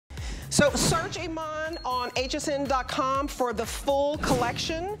So search Iman on hsn.com for the full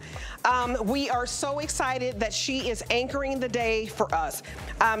collection. We are so excited that she is anchoring the day for us.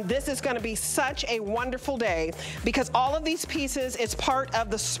 This is going to be such a wonderful day because all of these pieces is part of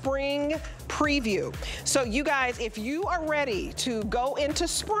the spring preview. So you guys, if you are ready to go into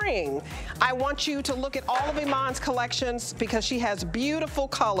spring, I want you to look at all of Iman's collections because she has beautiful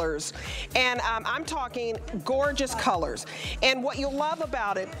colors. And I'm talking gorgeous colors. And what you'll love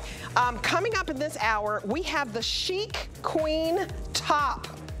about it, coming up in this hour, we have the Chic Queen top.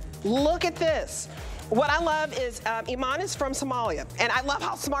 Look at this. What I love is Iman is from Somalia, and I love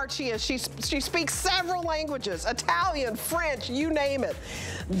how smart she is. She speaks several languages, Italian, French, you name it.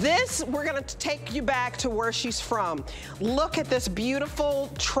 This, we're gonna take you back to where she's from. Look at this beautiful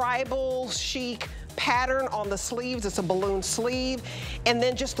tribal chic pattern on the sleeves. It's a balloon sleeve, and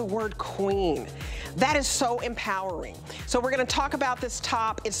then just the word queen. That is so empowering. So we're gonna talk about this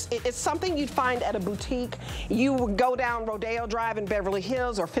top. It's something you'd find at a boutique. You would go down Rodeo Drive in Beverly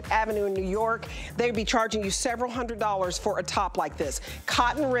Hills or Fifth Avenue in New York. They'd be charging you several $100s for a top like this.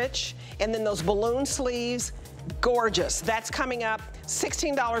 Cotton rich, and then those balloon sleeves, gorgeous. That's coming up.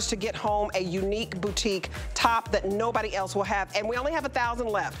 $16 to get home, a unique boutique top that nobody else will have. And we only have 1,000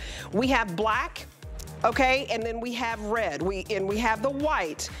 left. We have black, okay, and then we have red, we have the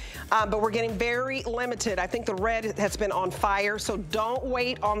white, but we're getting very limited. I think the red has been on fire, so don't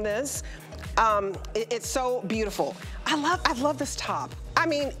wait on this. It's so beautiful. I love this top. I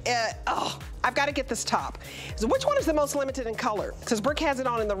mean, I've got to get this top. So which one is the most limited in color? Because Brooke has it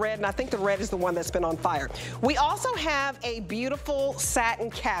on in the red, and I think the red is the one that's been on fire. We also have a beautiful satin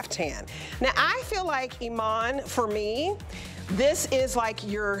caftan. Now, I feel like, Iman, for me, this is like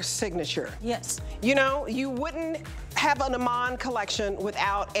your signature. Yes. You know, you wouldn't have an Iman collection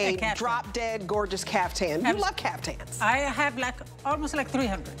without a drop-dead gorgeous caftan. You love caftans. I have almost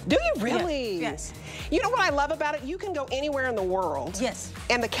 300. Do you really? Yes. You know what I love about it? You can go anywhere in the world. Yes.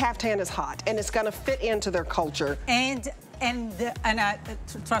 And the caftan is hot, and it's gonna fit into their culture. And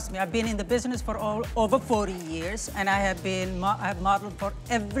trust me, I've been in the business for over 40 years, and I've modeled for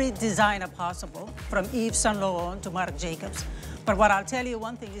every designer possible, from Yves Saint Laurent to Marc Jacobs. But what I'll tell you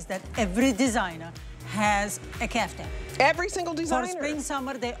one thing is that every designer has a caftan. Every single designer? For spring,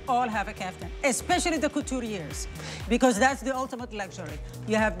 summer, they all have a caftan, especially the couturiers, because that's the ultimate luxury.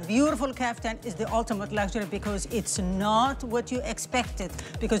 You have beautiful caftan is the ultimate luxury because it's not what you expected,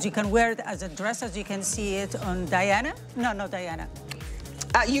 because you can wear it as a dress, as you can see it on Diana. No, Diana.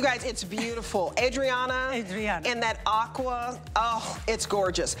 You guys, it's beautiful. Adriana. In that aqua, oh, it's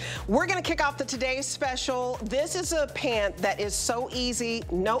gorgeous. We're gonna kick off the today's special. This is a pant that is so easy,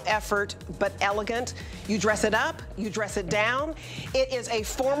 no effort, but elegant. You dress it up, you dress it down. It is a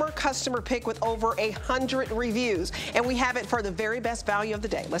former customer pick with over 100 reviews, and we have it for the very best value of the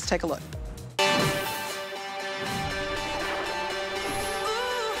day. Let's take a look.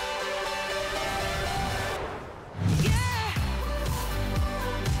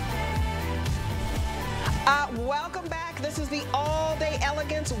 Welcome back. This is the All Day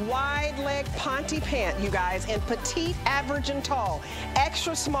Elegance wide leg ponte pant, you guys, in petite, average, and tall,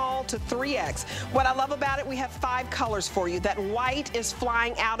 extra small to 3X. What I love about it, we have 5 colors for you. That white is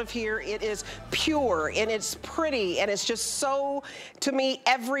flying out of here. It is pure, and it's pretty, and it's just so, to me,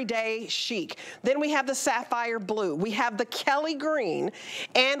 everyday chic. Then we have the sapphire blue. We have the Kelly green,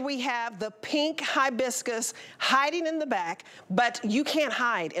 and we have the pink hibiscus hiding in the back, but you can't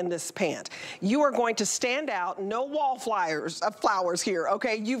hide in this pant. You are going to stand out, no flowers here,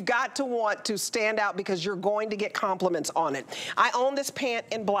 okay? You've got to want to stand out because you're going to get compliments on it. I own this pant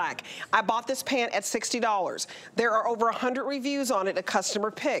in black. I bought this pant at $60. There are over 100 reviews on it, a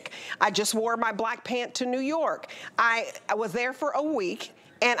customer pick. I just wore my black pant to New York. I was there for a week,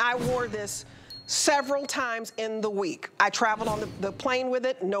 and I wore this several times in the week. I traveled on the plane with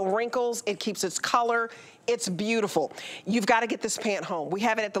it, no wrinkles, it keeps its color. It's beautiful. You've got to get this pant home. We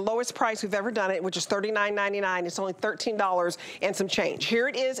have it at the lowest price we've ever done it, which is $39.99. It's only $13 and some change. Here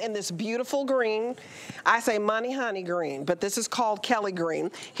it is in this beautiful green. I say money honey green, but this is called Kelly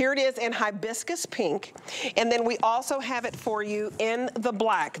green. Here it is in hibiscus pink. And then we also have it for you in the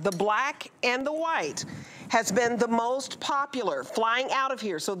black. The black and the white has been the most popular, flying out of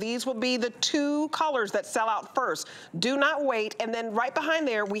here. So these will be the 2 colors that sell out first. Do not wait. And then right behind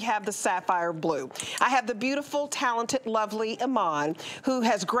there, we have the sapphire blue. I have the beautiful, talented, lovely Iman, who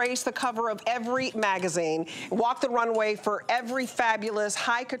has graced the cover of every magazine, walked the runway for every fabulous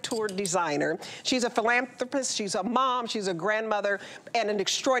high couture designer. She's a philanthropist, she's a mom, she's a grandmother, and an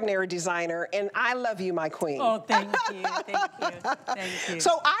extraordinary designer. And I love you, my queen. Oh, thank you, thank you, thank you.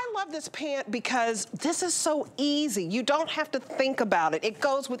 So I love this pant because this is so easy. You don't have to think about it. It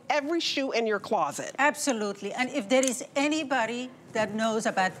goes with every shoe in your closet. Absolutely. And if there is anybody that knows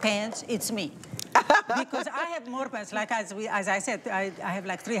about pants, it's me. Because I have more pants. Like as I said, I have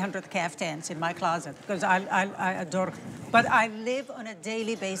like 300 caftans in my closet because I adore. But I live on a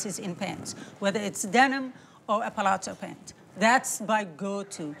daily basis in pants, whether it's denim or a palazzo pant. That's my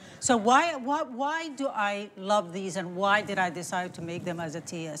go-to. So why do I love these, and why did I decide to make them as a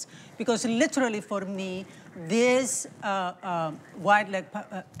TS? Because literally for me, this wide leg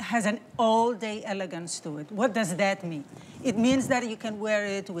has an all-day elegance to it. What does that mean? It means that you can wear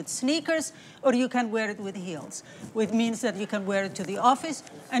it with sneakers or you can wear it with heels. It means that you can wear it to the office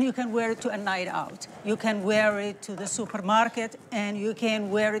and you can wear it to a night out. You can wear it to the supermarket and you can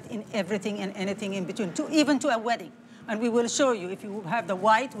wear it in everything and anything in between, even to a wedding. And we will show you, if you have the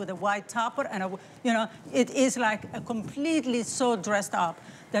white with a white topper and it is like a completely so dressed up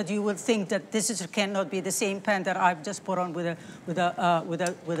that you will think that this cannot be the same pant that I've just put on with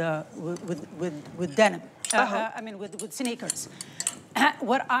denim. With sneakers.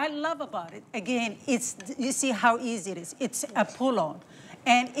 What I love about it, again, you see how easy it is. It's a pull-on.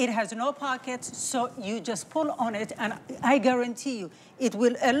 And it has no pockets, so you just pull on it, and I guarantee you, it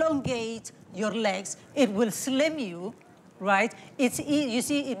will elongate your legs, it will slim you, right? You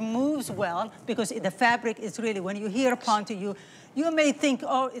see, it moves well, because the fabric is really, when you hear panty, you may think,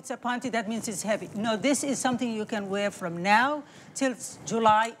 oh, it's a panty, that means it's heavy. No, this is something you can wear from now till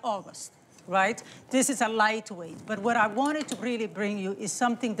July, August, right? This is a lightweight, but what I wanted to really bring you is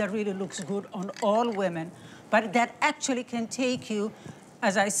something that really looks good on all women, but that actually can take you,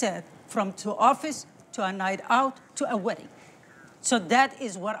 as I said, from to office, to a night out, to a wedding. So that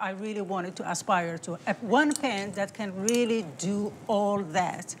is what I really wanted to aspire to. One pant that can really do all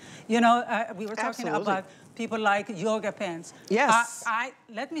that. You know, we were talking about people like yoga pants. Yes.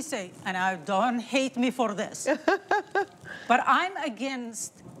 Let me say, and I don't hate me for this, but I'm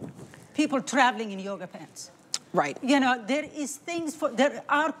against people traveling in yoga pants. Right. You know, there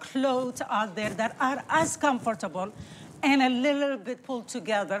are clothes out there that are as comfortable and a little bit pulled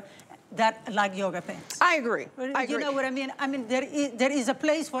together like yoga pants. I agree. You know what I mean? I mean, there is a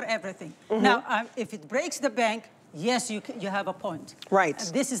place for everything. Mm-hmm. Now, if it breaks the bank, yes, you have a point. Right.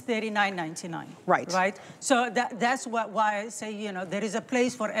 This is $39.99. Right. Right? So that's why I say, you know, there is a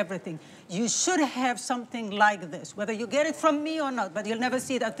place for everything. You should have something like this, whether you get it from me or not, but you'll never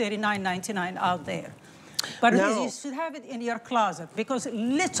see that $39.99 out there. But you should have it in your closet, because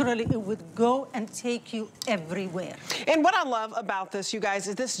literally it would go and take you everywhere. And what I love about this, you guys,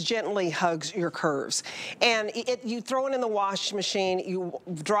 is this gently hugs your curves. And you throw it in the wash machine, you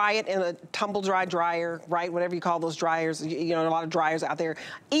dry it in a tumble dry dryer, right? Whatever you call those dryers, you know, a lot of dryers out there.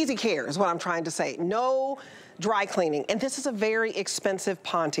 Easy care is what I'm trying to say. No dry cleaning. And this is a very expensive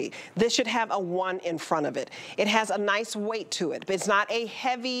Ponte. This should have a 1 in front of it. It has a nice weight to it. It's not a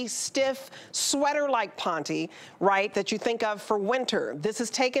heavy, stiff, sweater-like Ponte, right, that you think of for winter. This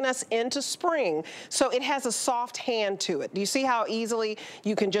has taken us into spring, so it has a soft hand to it. Do you see how easily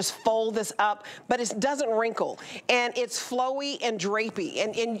you can just fold this up? But it doesn't wrinkle, and it's flowy and drapey.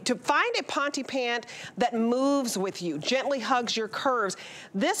 And to find a Ponte pant that moves with you, gently hugs your curves,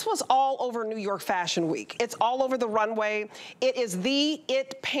 this was all over New York Fashion Week. It's all over the runway. It is the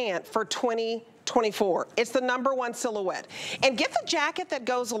it pant for 2024. It's the #1 silhouette. And get the jacket that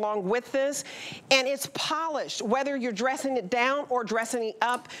goes along with this, and it's polished, whether you're dressing it down or dressing it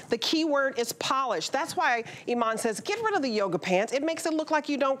up. The key word is polished. That's why Iman says, get rid of the yoga pants. It makes it look like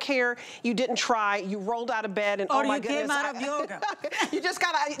you don't care, you didn't try, you rolled out of bed, and oh my goodness. Or you came out of yoga. You just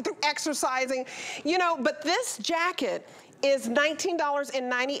got through exercising. You know, but this jacket is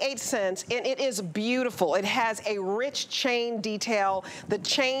 $19.98, and it is beautiful. It has a rich chain detail. The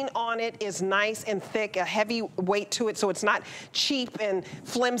chain on it is nice and thick, a heavy weight to it, so it's not cheap and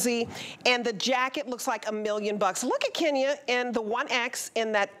flimsy. And the jacket looks like $1 million. Look at Kenya in the 1X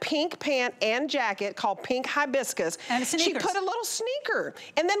in that pink pant and jacket called Pink Hibiscus. And sneakers. She put a little sneaker.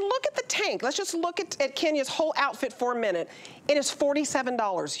 And then look at the tank. Let's just look at Kenya's whole outfit for a minute. It is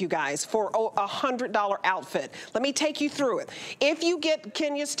 $47, you guys, for a $100 outfit. Let me take you through it. If you get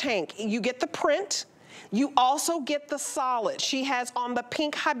Kenya's tank, you get the print. You also get the solid. She has on the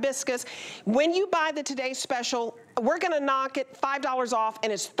pink hibiscus. When you buy the Today Special, we're gonna knock it $5 off,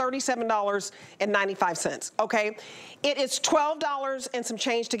 and it's $37.95, okay? It is $12 and some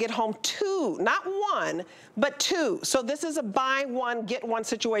change to get home 2, not 1, but 2. So this is a buy 1, get 1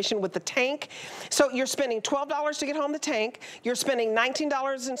 situation with the tank. So you're spending $12 to get home the tank. You're spending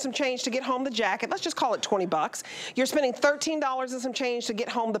 $19 and some change to get home the jacket. Let's just call it 20 bucks. You're spending $13 and some change to get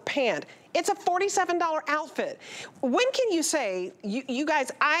home the pant. It's a $47 outfit. When can you say, you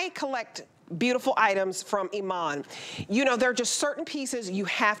guys, I collect beautiful items from Iman. You know, there are just certain pieces you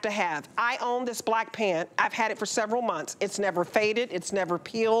have to have. I own this black pant. I've had it for several months. It's never faded. It's never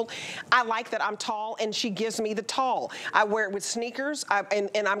peeled. I like that I'm tall, and she gives me the tall. I wear it with sneakers,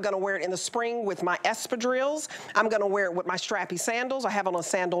 and I'm going to wear it in the spring with my espadrilles. I'm going to wear it with my strappy sandals. I have on a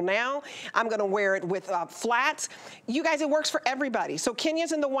sandal now. I'm going to wear it with flats. You guys, it works for everybody. So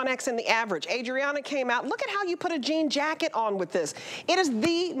Kenya's in the 1X and the average. Adriana came out. Look at how you put a jean jacket on with this. It is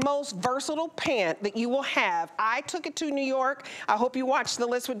the most versatile pant that you will have. I took it to New York. I hope you watched The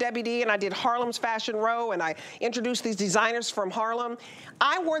List with Debbie D, and I did Harlem's Fashion Row, and I introduced these designers from Harlem.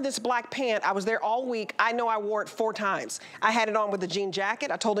 I wore this black pant. I was there all week. I know I wore it 4 times. I had it on with a jean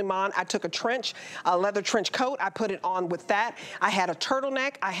jacket. I told Iman I took a leather trench coat. I put it on with that. I had a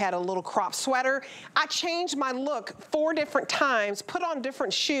turtleneck. I had a little crop sweater. I changed my look 4 different times, put on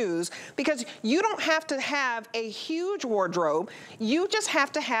different shoes, because you don't have to have a huge wardrobe. You just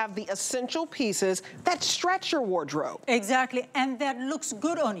have to have the essential pieces that stretch your wardrobe. Exactly, and that looks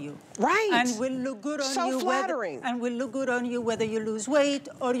good on you. Right. And will look good on you. So flattering. And will look good on you whether you lose weight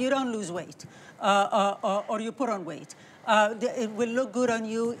or you don't lose weight, or you put on weight. It will look good on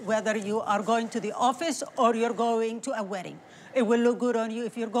you whether you are going to the office or you're going to a wedding. It will look good on you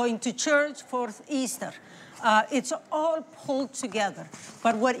if you're going to church for Easter. It's all pulled together.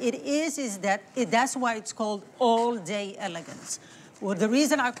 But what it is that that's why it's called all-day elegance. Well, the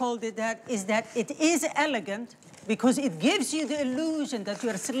reason I called it that is that it is elegant because it gives you the illusion that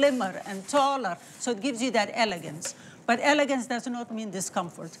you're slimmer and taller, so it gives you that elegance. But elegance does not mean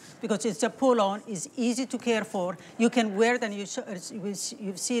discomfort, because it's a pull-on, it's easy to care for. You can wear it, and you've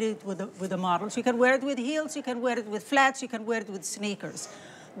seen it with the models. You can wear it with heels, you can wear it with flats, you can wear it with sneakers.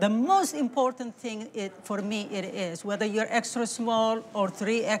 The most important thing for me is, whether you're extra small or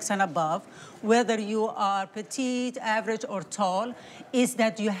 3X and above, whether you are petite, average, or tall, is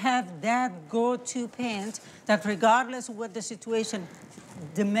that you have that go-to pant that regardless of what the situation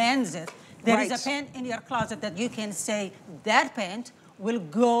demands it, there is a pant in your closet that you can say, that pant will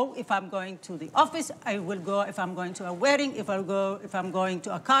go if I'm going to the office, I will go if I'm going to a wedding, if I'm going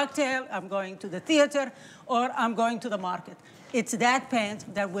to a cocktail, I'm going to the theater, or I'm going to the market. It's that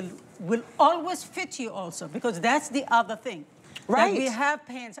pant that will always fit you also, because that's the other thing. Right. That we have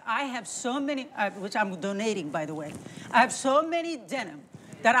pants. I have so many, which I'm donating, by the way. I have so many denim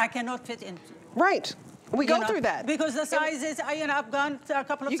that I cannot fit into. Right. We go through that. Because the sizes, I've gone a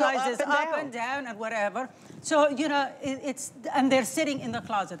couple of sizes up and down and whatever. So, and they're sitting in the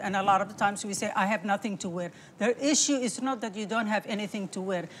closet. And a lot of the times we say, I have nothing to wear. The issue is not that you don't have anything to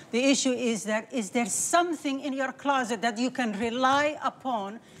wear. The issue is that, is there something in your closet that you can rely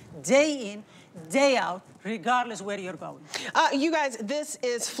upon day in, day out, regardless where you're going? You guys, this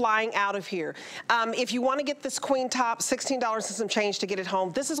is flying out of here. If you want to get this queen top, $16 and some change to get it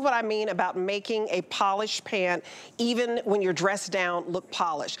home. This is what I mean about making a polished pant, even when you're dressed down, look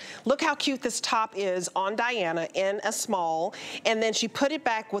polished. Look how cute this top is on Diana in a small, and then she put it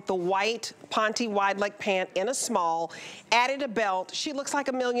back with the white Ponte wide leg pant in a small, added a belt. She looks like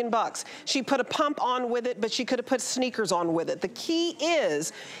 $1,000,000. She put a pump on with it, but she could have put sneakers on with it. The key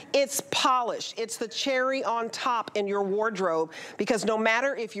is it's polished. It's the cherry on top in your wardrobe, because no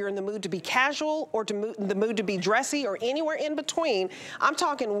matter if you're in the mood to be casual or the mood to be dressy or anywhere in between, I'm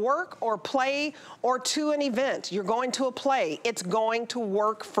talking work or play or to an event. You're going to a play. It's going to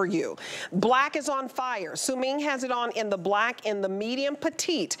work for you. Black is on fire. Suming has it on in the black, in the medium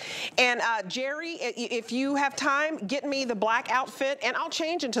petite. And Jerry, if you have time, get me the black outfit and I'll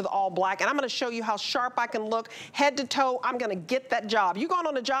change into the all black, and I'm going to show you how sharp I can look head to toe. I'm going to get that job. You're going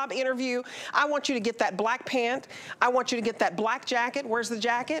on a job interview. I want you to get that black pant. I want you to get that black jacket. Where's the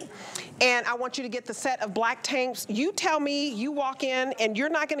jacket? And I want you to get the set of black tanks. You tell me you walk in and you're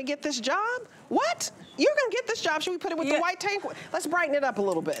not going to get this job? What? You're going to get this job. Should we put it with the white tank? Let's brighten it up a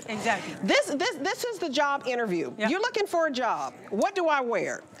little bit. Exactly. This is the job interview. Yep. You're looking for a job. What do I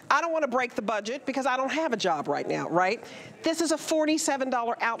wear? I don't want to break the budget because I don't have a job right now, right? This is a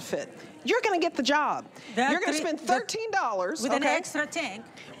 $47 outfit. You're going to get the job. You're going to spend $13. With an extra tank.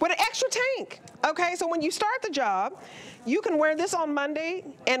 With an extra tank. Okay, so when you start the job, you can wear this on Monday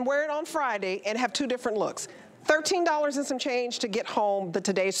and wear it on Friday and have 2 different looks. $13 and some change to get home the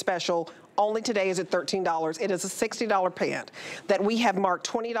today's special. Only today is at $13. It is a $60 pant that we have marked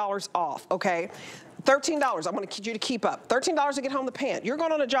 $20 off, okay? $13, I'm gonna need you to keep up. $13 to get home the pant. You're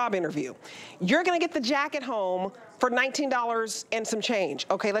going on a job interview. You're gonna get the jacket home for $19 and some change.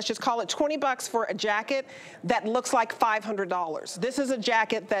 Okay, let's just call it 20 bucks for a jacket that looks like $500. This is a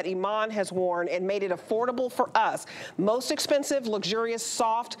jacket that Iman has worn and made it affordable for us. Most expensive, luxurious,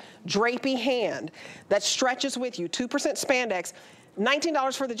 soft, drapey hand that stretches with you, 2% spandex.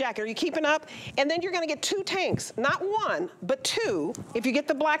 $19 for the jacket. Are you keeping up? And then you're gonna get 2 tanks, not 1, but 2. If you get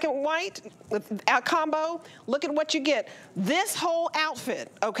the black and white combo, look at what you get. This whole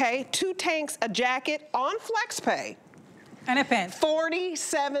outfit, okay? 2 tanks, a jacket on FlexPay. And a pen.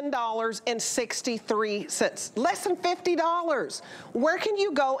 $47.63, less than $50. Where can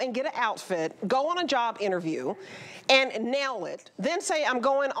you go and get an outfit, go on a job interview, and nail it? Then say, I'm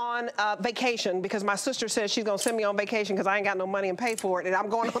going on vacation because my sister says she's gonna send me on vacation because I ain't got no money and pay for it, and I'm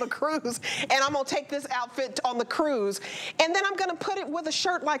going on a cruise, and I'm gonna take this outfit on the cruise, and then I'm gonna put it with a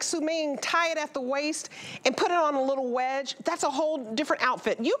shirt like Suming, tie it at the waist, and put it on a little wedge. That's a whole different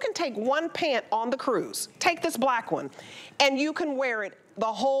outfit. You can take 1 pant on the cruise, take this black one, and you can wear it the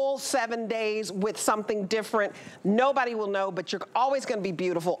whole 7 days with something different. Nobody will know, but you're always gonna be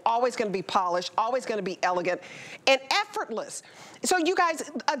beautiful, always gonna be polished, always gonna be elegant, and effortless. So you guys,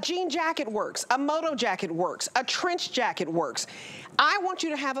 a jean jacket works, a moto jacket works, a trench jacket works. I want you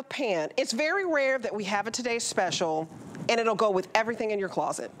to have a pant. It's very rare that we have a today's special, and it'll go with everything in your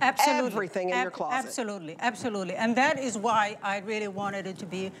closet. Absolutely. Everything in your closet. Absolutely, absolutely. And that is why I really wanted it to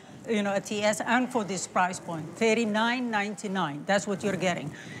be, you know, a TS, and for this price point, $39.99. That's what you're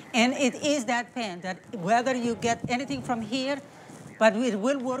getting. And it is that pen that whether you get anything from here, but it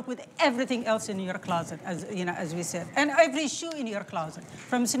will work with everything else in your closet, as you know, as we said, and every shoe in your closet,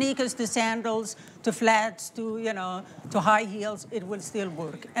 from sneakers to sandals to flats to, you know, to high heels, it will still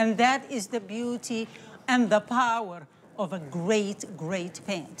work. And that is the beauty and the power of a great, great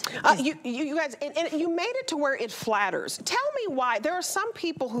pant. You guys, and you made it to where it flatters. Tell me why. There are some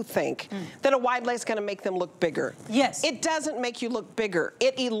people who think that a wide leg is going to make them look bigger. Yes. It doesn't make you look bigger.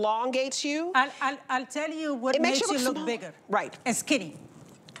 It elongates you. I'll tell you what makes you look bigger. Right. And skinny.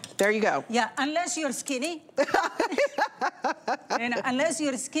 There you go. Yeah, unless you're skinny. You know, unless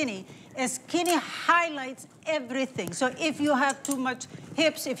you're skinny, a skinny highlights everything. So if you have too much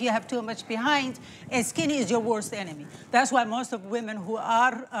hips, if you have too much behind, a skinny is your worst enemy. That's why most of women who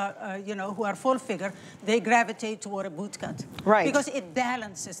are, you know, who are full figure, they gravitate toward a boot cut. Right. Because it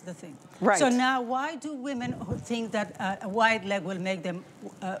balances the thing. Right. So now, why do women who think that a wide leg will make them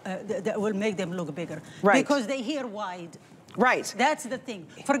look bigger? Right. Because they hear wide. Right. That's the thing.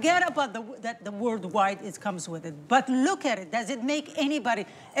 Forget about that the word wide comes with it. But look at it. Does it make anybody?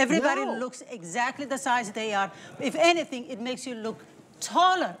 Everybody looks exactly the size they are. If anything, it makes you look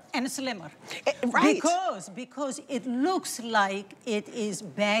taller and slimmer. Right. Because it looks like it is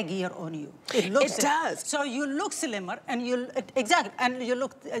baggier on you. It does. So you look slimmer, and you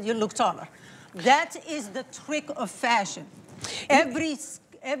look taller. That is the trick of fashion. Every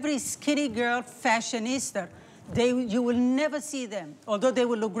skinny girl fashionista, you will never see them, although they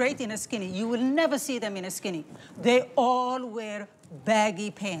will look great in a skinny, you will never see them in a skinny. They all wear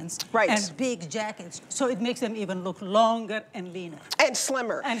baggy pants and big jackets, so it makes them even look longer and leaner. And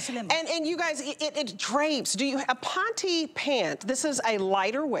slimmer. And slimmer. And you guys, it drapes. A Ponte pant, this is a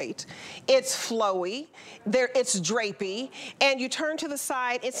lighter weight, it's flowy, it's drapey, and you turn to the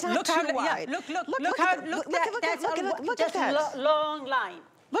side, it's not too wide. Yeah, look at that. Long line.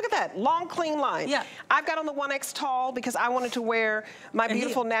 Look at that, long, clean line. Yeah. I've got on the 1X tall because I wanted to wear my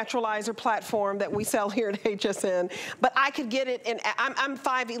beautiful naturalizer platform that we sell here at HSN, but I could get it in, I'm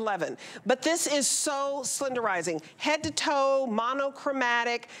 5'11", but this is so slenderizing. Head to toe,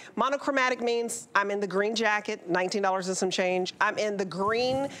 monochromatic. Monochromatic means I'm in the green jacket, $19 and some change. I'm in the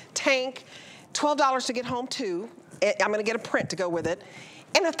green tank, $12 to get home too. I'm gonna get a print to go with it.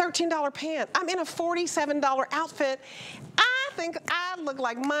 And a $13 pant. I'm in a $47 outfit. I think I look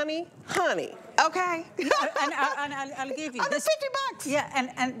like money, honey, okay? And I'll give you under this. $50.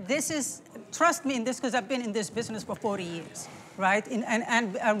 Yeah, and this is, trust me in this, because I've been in this business for 40 years, right?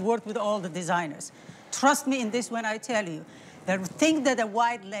 And worked with all the designers. Trust me in this when I tell you, the thing that a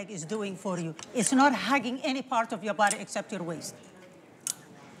wide leg is doing for you, it's not hugging any part of your body except your waist.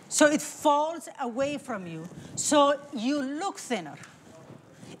 So it falls away from you, so you look thinner.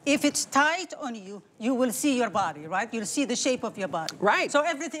 If it's tight on you, you will see your body, right? You'll see the shape of your body. Right. So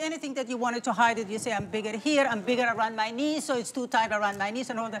anything that you wanted to hide it, you say, I'm bigger here, I'm bigger around my knees, so it's too tight around my knees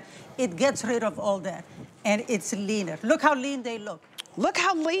and all that. It gets rid of all that, and it's leaner. Look how lean they look. Look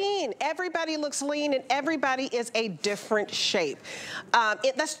how lean. Everybody looks lean, and everybody is a different shape.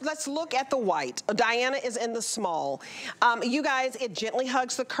 Let's look at the white. Diana is in the small. You guys, it gently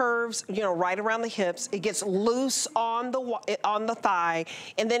hugs the curves, you know, right around the hips. It gets loose on the thigh,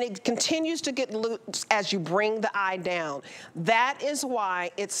 and then it continues to get loose as you bring the eye down. That is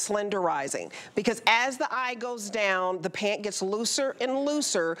why it's slenderizing, because as the eye goes down, the pant gets looser and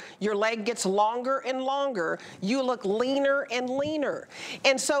looser, your leg gets longer and longer, you look leaner and leaner.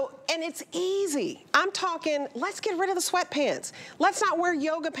 And so And it's easy. I'm talking, let's get rid of the sweatpants. Let's not wear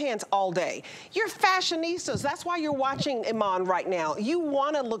yoga pants all day. You're fashionistas. That's why you're watching Iman right now. You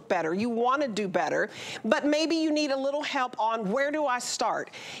want to look better. You want to do better. But maybe you need a little help on where do I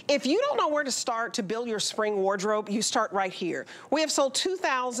start. If you don't know where to start to build your spring wardrobe, you start right here. We have sold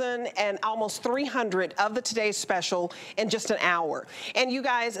 2,000 and almost 300 of the Today's Special in just an hour. And you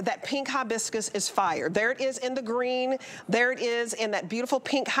guys, that pink hibiscus is fire. There it is in the green. There it is in that beautiful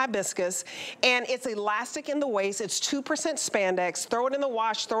pink hibiscus. And it's elastic in the waist. It's 2% spandex. Throw it in the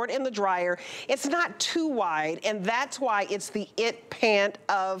wash, throw it in the dryer. It's not too wide, and that's why it's the it pant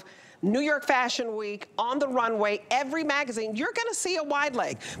of New York Fashion Week, on the runway, every magazine. You're gonna see a wide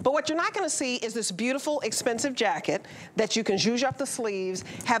leg, but what you're not gonna see is this beautiful, expensive jacket that you can zhuzh up the sleeves,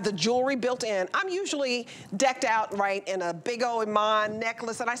 have the jewelry built in. I'm usually decked out, right, in a big old Iman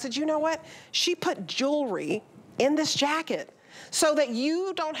necklace, and I said, you know what? She put jewelry in this jacket so that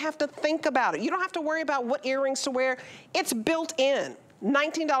you don't have to think about it. You don't have to worry about what earrings to wear. It's built in.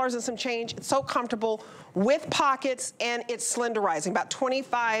 $19 and some change. It's so comfortable with pockets, and it's slenderizing, about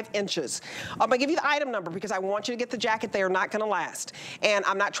 25 inches. I'm gonna give you the item number because I want you to get the jacket. They are not gonna last. And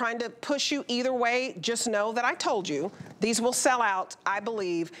I'm not trying to push you either way. Just know that I told you these will sell out, I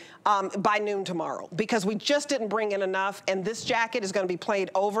believe, by noon tomorrow because we just didn't bring in enough, and this jacket is gonna be played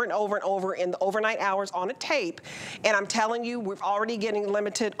over and over and over in the overnight hours on a tape. And I'm telling you, we're already getting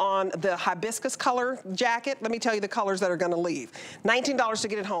limited on the hibiscus color jacket. Let me tell you the colors that are gonna leave. $19 to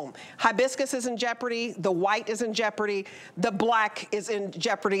get it home. Hibiscus is in jeopardy. The white is in jeopardy, the black is in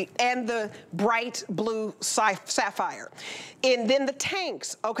jeopardy, and the bright blue sapphire. And then the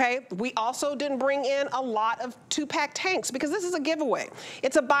tanks, okay? We also didn't bring in a lot of 2-pack tanks because this is a giveaway.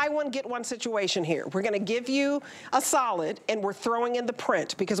 It's a buy one, get one situation here. We're gonna give you a solid, and we're throwing in the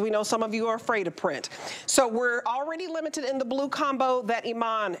print because we know some of you are afraid of print. So we're already limited in the blue combo that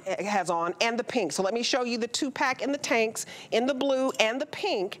Iman has on and the pink. So let me show you the 2-pack in the tanks, in the blue and the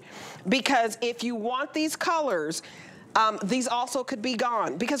pink, because if you want these colors, these also could be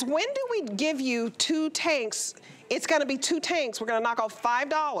gone. Because when do we give you 2 tanks? It's gonna be 2 tanks. We're gonna knock off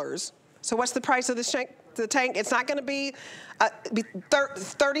 $5. So what's the price of this tank? The tank, it's not gonna be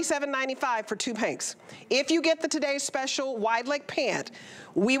 $37.95 for 2 tanks. If you get the Today's Special wide leg pant,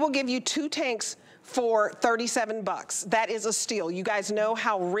 we will give you 2 tanks for $37. That is a steal. You guys know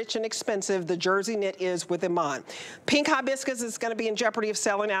how rich and expensive the jersey knit is with Iman. Pink hibiscus is gonna be in jeopardy of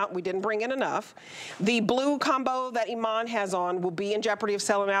selling out. We didn't bring in enough. The blue combo that Iman has on will be in jeopardy of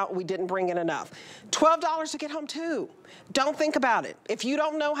selling out. We didn't bring in enough. $12 to get home too. Don't think about it. If you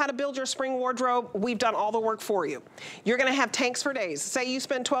don't know how to build your spring wardrobe, we've done all the work for you. You're gonna have tanks for days. Say you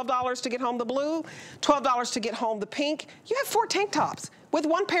spend $12 to get home the blue, $12 to get home the pink. You have 4 tank tops with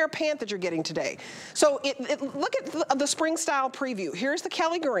 1 pair of pants that you're getting today. So look at the spring style preview. Here's the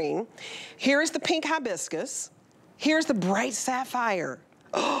Kelly green. Here's the pink hibiscus. Here's the bright sapphire.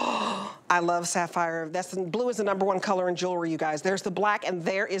 Oh, I love sapphire. Blue is the #1 color in jewelry, you guys. There's the black and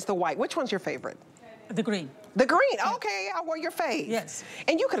there is the white. Which one's your favorite? The green. The green, okay, I wore your fave. Yes.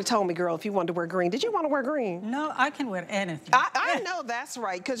 And you could have told me, girl, if you wanted to wear green. Did you want to wear green? No, I can wear anything. I know that's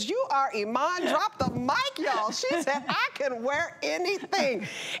right, because you are Iman. Drop the mic, y'all. She said, I can wear anything.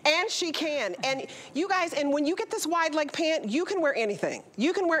 And she can. And you guys, and when you get this wide leg pant, you can wear anything.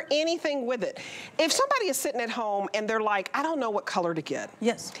 You can wear anything with it. If somebody is sitting at home and they're like, I don't know what color to get.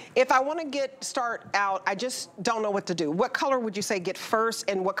 Yes. If I want to start out, I just don't know what to do. What color would you say get first,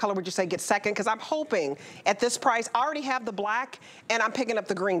 and what color would you say get second? Because I'm hoping at this price, I already have the black, and I'm picking up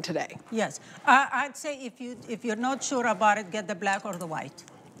the green today. Yes, I'd say if you're not sure about it, get the black or the white.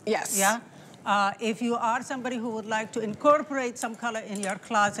 Yes. Yeah. If you are somebody who would like to incorporate some color in your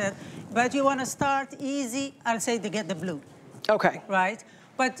closet, but you want to start easy, I'll say to get the blue. Okay. Right.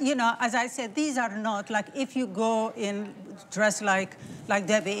 But you know, as I said, these are not like if you go in dressed like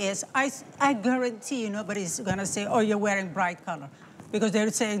Debbie is. I guarantee you nobody's gonna say, oh, you're wearing bright color. Because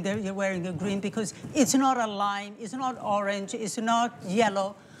they're saying that you're wearing a green because it's not a lime, it's not orange, it's not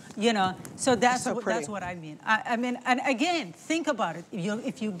yellow, you know. So that's what I mean. I mean, and again, think about it.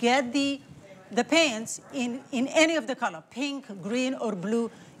 If you get the pants in any of the color, pink, green, or blue,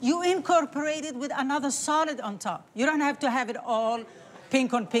 you incorporate it with another solid on top. You don't have to have it all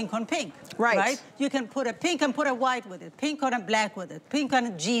pink on pink on pink. Right. You can put a pink and put a white with it, pink on a black with it, pink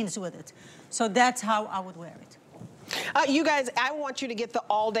on jeans with it. So that's how I would wear it. You guys, I want you to get the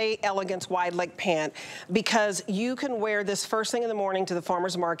all-day elegance wide leg pant because you can wear this first thing in the morning to the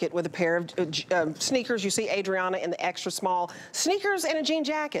farmer's market with a pair of sneakers. You see Adriana in the extra small sneakers and a jean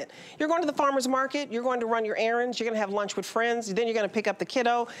jacket. You're going to the farmer's market, you're going to run your errands, you're going to have lunch with friends, then you're going to pick up the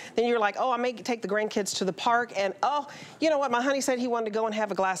kiddo, then you're like, oh, I may take the grandkids to the park, and oh, you know what, my honey said he wanted to go and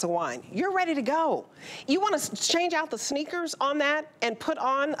have a glass of wine. You're ready to go. You want to change out the sneakers on that and put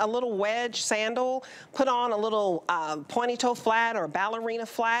on a little wedge sandal, put on a little pointy toe flat or ballerina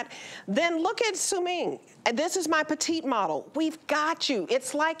flat, then look at Suming. This is my petite model. We've got you.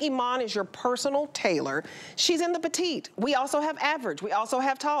 It's like Iman is your personal tailor. She's in the petite. We also have average. We also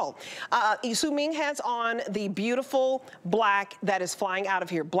have tall. Suming has on the beautiful black that is flying out of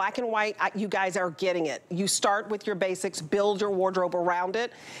here. Black and white, you guys are getting it. You start with your basics, build your wardrobe around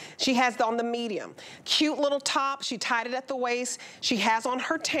it. She has on the medium. Cute little top. She tied it at the waist. She has on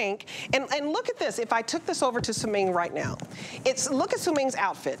her tank. And look at this. If I took this over to Suming right now, look at Suming's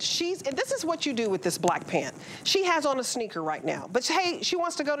outfit. This is what you do with this black pant. She has on a sneaker right now, but hey, she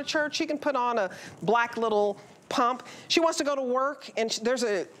wants to go to church. She can put on a black little pump. She wants to go to work and there's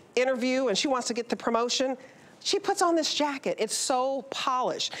an interview and she wants to get the promotion. She puts on this jacket. It's so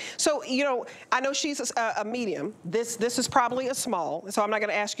polished. So, you know, I know she's a medium. This is probably a small, so I'm not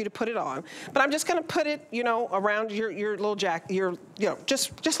gonna ask you to put it on, but I'm just gonna put it, you know, around your little jacket, you know,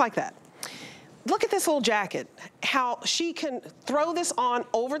 just like that. Look at this little jacket, how she can throw this on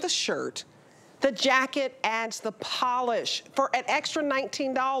over the shirt. The jacket adds the polish for an extra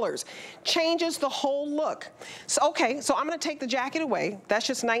 $19. Changes the whole look. So, okay, so I'm gonna take the jacket away. That's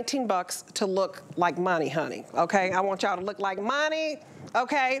just 19 bucks to look like money, honey, okay? I want y'all to look like money,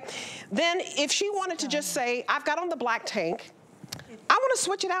 okay? Then if she wanted to just say, I've got on the black tank, I wanna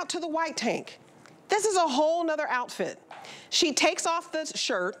switch it out to the white tank. This is a whole nother outfit. She takes off the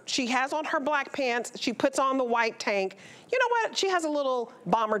shirt, she has on her black pants, she puts on the white tank. You know what? She has a little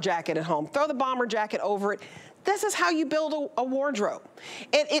bomber jacket at home. Throw the bomber jacket over it. This is how you build a wardrobe.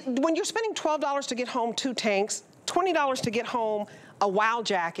 When you're spending $12 to get home 2 tanks, $20 to get home a wow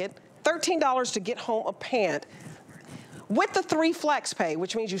jacket, $13 to get home a pant, with the 3 flex pay,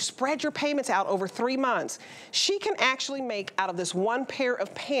 which means you spread your payments out over 3 months, she can actually make out of this one pair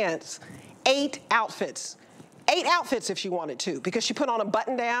of pants 8 outfits. 8 outfits if she wanted to, because she put on a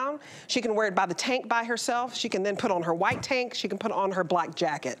button down, she can wear it by the tank by herself, she can then put on her white tank, she can put on her black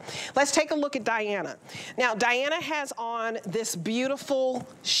jacket. Let's take a look at Diana. Now, Diana has on this beautiful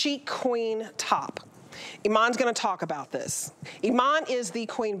chic queen top. Iman's gonna talk about this. Iman is the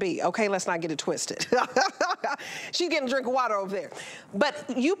queen bee, okay? Let's not get it twisted. She's getting a drink of water over there.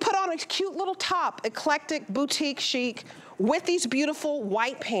 But you put on a cute little top, eclectic, boutique chic, with these beautiful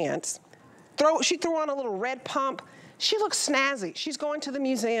white pants. She threw on a little red pump. She looks snazzy. She's going to the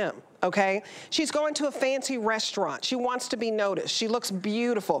museum, okay? She's going to a fancy restaurant. She wants to be noticed. She looks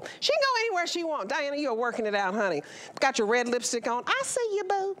beautiful. She can go anywhere she wants. Diana, you're working it out, honey. Got your red lipstick on. I see you,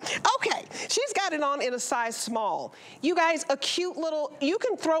 boo. Okay, she's got it on in a size small. You guys, a cute little, you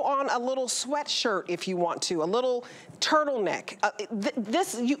can throw on a little sweatshirt if you want to, a little turtleneck.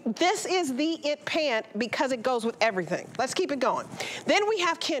 This is the it pant because it goes with everything. Let's keep it going. Then we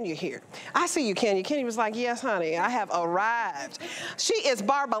have Kenya here. I see you, Kenya. Kenya was like, yes, honey, I have arrived. She is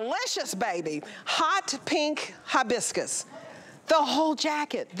barbalicious, baby. Hot pink hibiscus. The whole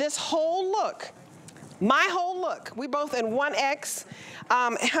jacket, this whole look, my whole look. We both in 1X.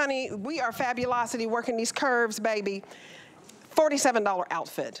 Honey, we are fabulosity working these curves, baby. $47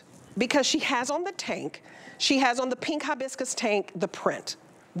 outfit because she has on the tank. She has on the pink hibiscus tank, the print.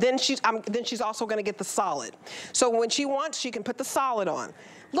 Then she's also gonna get the solid. So when she wants, she can put the solid on.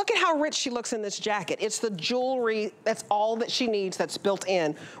 Look at how rich she looks in this jacket. It's the jewelry, that's all that she needs that's built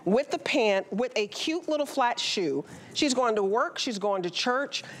in. With the pant, with a cute little flat shoe. She's going to work, she's going to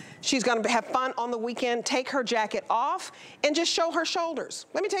church, she's gonna have fun on the weekend, take her jacket off, and just show her shoulders.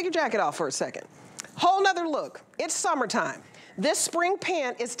 Let me take your jacket off for a second. Whole nother look, it's summertime. This spring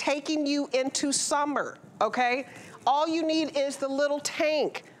pant is taking you into summer, okay? All you need is the little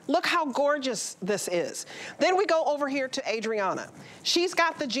tank. Look how gorgeous this is. Then we go over here to Adriana. She's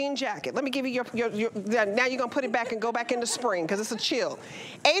got the jean jacket. Let me give you now you're gonna put it back and go back into spring because it's a chill.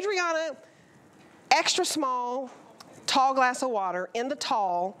 Adriana, extra small, tall glass of water in the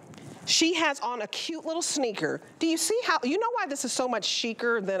tall. She has on a cute little sneaker. Do you see how, you know why this is so much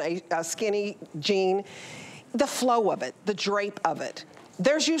chicer than a skinny jean? The flow of it, the drape of it.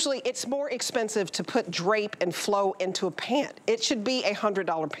 There's usually, it's more expensive to put drape and flow into a pant. It should be a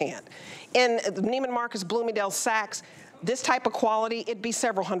 $100 pant. In Neiman Marcus, Bloomingdale's, Saks, this type of quality, it'd be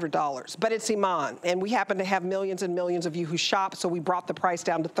several $100s, but it's Iman, and we happen to have millions and millions of you who shop, so we brought the price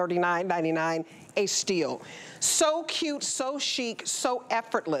down to $39.99, a steal. So cute, so chic, so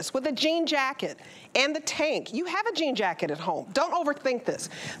effortless, with a jean jacket and the tank. You have a jean jacket at home. Don't overthink this.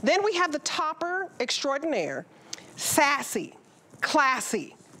 Then we have the topper extraordinaire, sassy,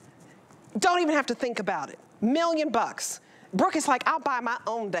 classy. Don't even have to think about it. $1 million. Brooke is like, I'll buy my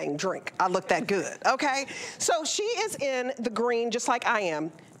own dang drink. I look that good, okay? So she is in the green just like I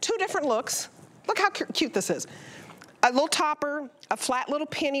am. Two different looks. Look how cute this is. A little topper, a flat little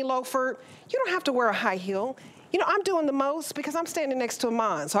penny loafer. You don't have to wear a high heel. You know, I'm doing the most because I'm standing next to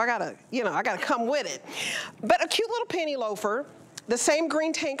Iman, so I gotta, you know, I gotta come with it. But a cute little penny loafer, the same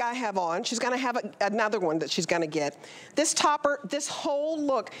green tank I have on. She's gonna have another one that she's gonna get. This topper, this whole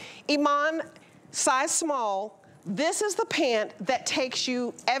look. Iman, size small. This is the pant that takes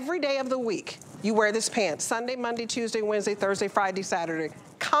you every day of the week. You wear this pant Sunday, Monday, Tuesday, Wednesday, Thursday, Friday, Saturday,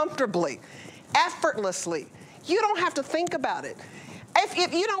 comfortably, effortlessly. You don't have to think about it.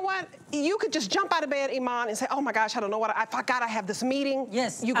 If you know what, you could just jump out of bed, Iman, and say, oh my gosh, I don't know what, I forgot I have this meeting.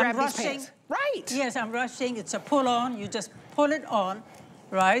 Yes, you grab these pants. Right. Yes, I'm rushing. It's a pull on. You just pull it on,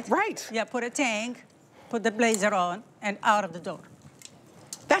 right? Right. Yeah, put a tank, put the blazer on, and out of the door.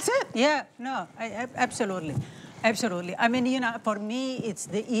 That's it. Yeah, no, absolutely. Absolutely. I mean, you know, for me, it's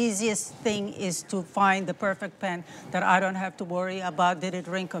the easiest thing is to find the perfect pen that I don't have to worry about, did it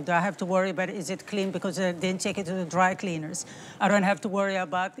wrinkle? Do I have to worry about, is it clean because I didn't take it to the dry cleaners? I don't have to worry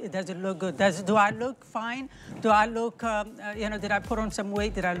about, does it look good? Do I look fine? Do I look, you know, did I put on some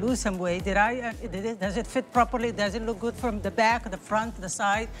weight? Did I lose some weight? Does it fit properly? Does it look good from the back, the front, the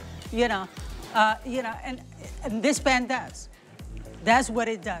side? You know, and this pen does. That's what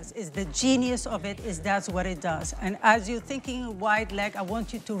it does. Is the genius of it is that's what it does. And as you're thinking wide leg, I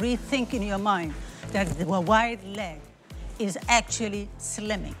want you to rethink in your mind that the wide leg is actually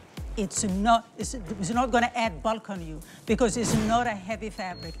slimming. It's not going to add bulk on you because it's not a heavy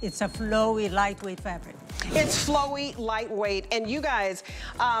fabric. It's a flowy, lightweight fabric. It's flowy, lightweight, and you guys,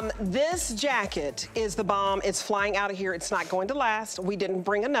 this jacket is the bomb. It's flying out of here. It's not going to last. We didn't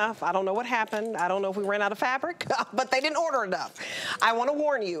bring enough. I don't know what happened. I don't know if we ran out of fabric, but they didn't order enough. I want to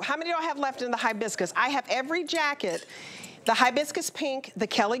warn you. How many do I have left in the hibiscus? I have every jacket. The hibiscus pink, the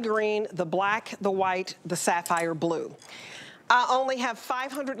Kelly green, the black, the white, the sapphire blue. I only have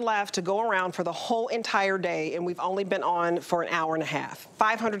 500 left to go around for the whole entire day, and we've only been on for an hour and a half.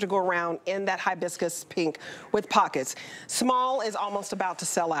 500 to go around in that hibiscus pink with pockets. Small is almost about to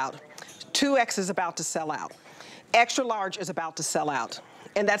sell out. 2X is about to sell out. Extra large is about to sell out.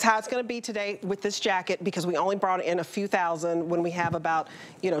 And that's how it's gonna be today with this jacket because we only brought in a few thousand when we have about,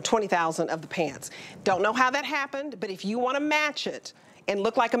 20,000 of the pants. Don't know how that happened, but if you wanna match it and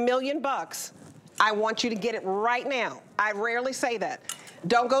look like $1 million, I want you to get it right now. I rarely say that.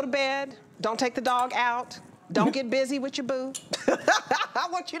 Don't go to bed. Don't take the dog out. Don't get busy with your boo. I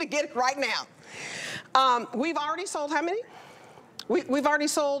want you to get it right now. We've already sold how many? We've already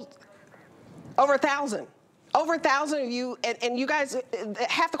sold over 1,000. Over 1,000 of you, and you guys,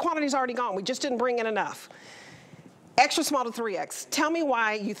 half the quantity's already gone. We just didn't bring in enough. Extra small to 3X. Tell me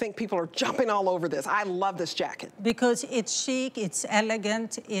why you think people are jumping all over this. I love this jacket. Because it's chic, it's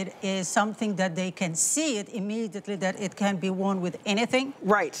elegant, it is something that they can see it immediately that it can be worn with anything.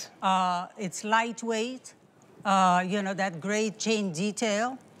 Right. It's lightweight, that great chain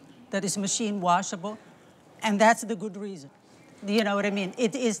detail that is machine washable, and that's the good reason. You know what I mean?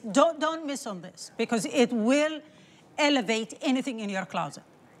 It is, don't miss on this, because it will elevate anything in your closet.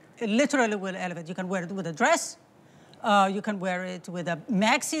 It literally will elevate. You can wear it with a dress. You can wear it with a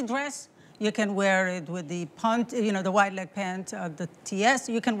maxi dress. You can wear it with the pant, the wide leg pant, the TS.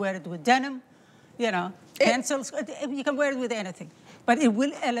 You can wear it with denim, pencils. You can wear it with anything. But it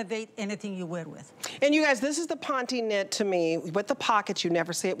will elevate anything you wear with. And you guys, this is the Ponte knit to me with the pockets. You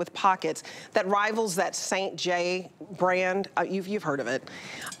never see it with pockets that rivals that St. J brand. You've heard of it.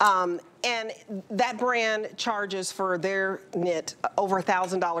 And that brand charges for their knit over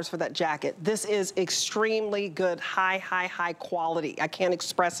 $1,000 for that jacket. This is extremely good, high quality. I can't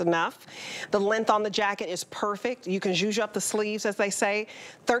express enough. The length on the jacket is perfect. You can zhuzh up the sleeves, as they say.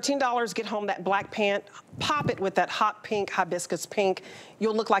 $13, get home that black pant, pop it with that hot pink, hibiscus pink.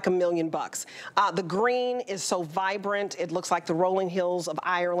 You'll look like $1 million. The green is so vibrant. It looks like the rolling hills of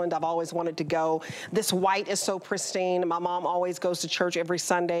Ireland. I've always wanted to go. This white is so pristine. My mom always goes to church every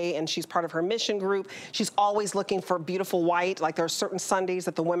Sunday, and she's part of her mission group. She's always looking for beautiful white. Like there are certain Sundays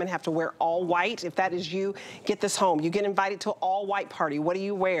that the women have to wear all white. If that is you, get this home. You get invited to an all white party. What do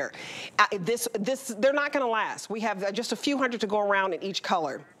you wear? They're not gonna last. We have just a few hundred to go around in each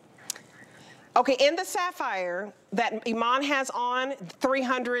color. Okay, in the sapphire that Iman has on,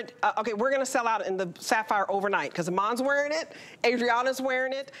 300, okay, we're gonna sell out in the sapphire overnight because Iman's wearing it, Adriana's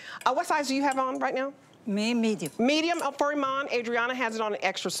wearing it. What size do you have on right now? Me, medium. Medium for Iman, Adriana has it on an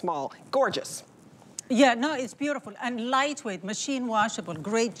extra small. Gorgeous. Yeah, no, it's beautiful and lightweight, machine washable,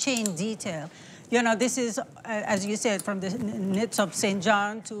 great chain detail. You know, this is, as you said, from the knits of St.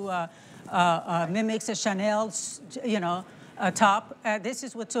 John to mimics a Chanel, you know, top. This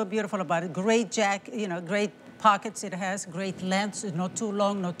is what's so beautiful about it. Great you know, great pockets it has, great length, it's not too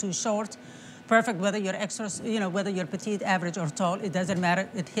long, not too short. Perfect whether you're extra, you know, whether you're petite, average, or tall, it doesn't matter.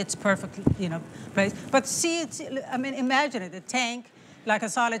 It hits perfectly, you know, place. But see, I mean, imagine it, a tank, like a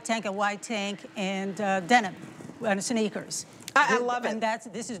solid tank, a white tank, and denim and sneakers. I love it. And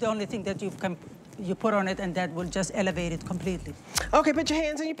this is the only thing that you put on it, and that will just elevate it completely. Okay, put your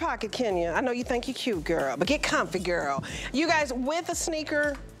hands in your pocket, Kenya. I know you think you're cute, girl, but get comfy, girl. You guys, with a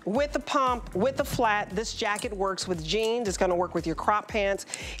sneaker, with the pump, with the flat, this jacket works with jeans. It's gonna work with your crop pants.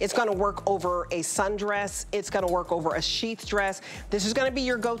 It's gonna work over a sundress. It's gonna work over a sheath dress. This is gonna be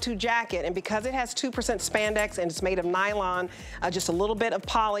your go-to jacket. And because it has 2% spandex and it's made of nylon, just a little bit of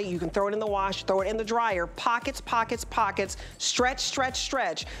poly, you can throw it in the wash, throw it in the dryer. Pockets, pockets, pockets, stretch, stretch,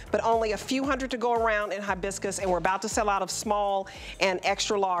 stretch, but only a few hundred to go around in hibiscus, and we're about to sell out of small and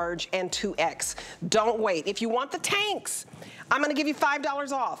extra large and 2X. Don't wait. If you want the tanks, I'm gonna give you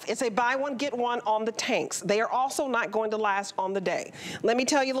 $5 off. It's a buy one, get one on the tanks. They are also not going to last on the day. Let me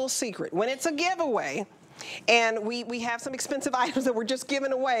tell you a little secret. When it's a giveaway, and we have some expensive items that we're just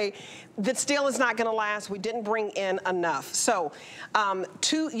giving away, that still is not gonna last. We didn't bring in enough. So,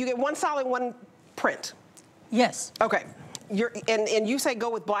 you get one solid, one print. Yes. Okay. And you say go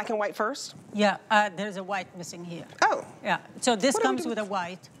with black and white first? Yeah, there's a white missing here. Oh. Yeah, so this comes with a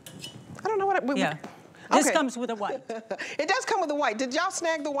white. I don't know what yeah. This comes with a white. It does come with a white. Did y'all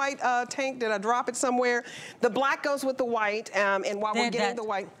snag the white tank? Did I drop it somewhere? The black goes with the white, and while we're getting the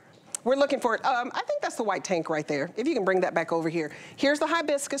white, we're looking for it. I think that's the white tank right there. If you can bring that back over here. Here's the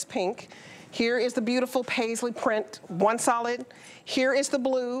hibiscus pink. Here is the beautiful paisley print, one solid. Here is the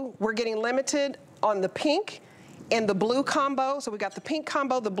blue. We're getting limited on the pink and the blue combo. So we got the pink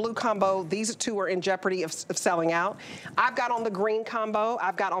combo, the blue combo. These two are in jeopardy of selling out. I've got on the green combo.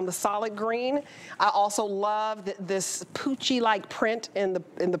 I've got on the solid green. I also love this Poochie-like print in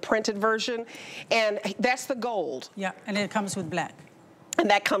the printed version. And that's the gold. Yeah, and it comes with black. And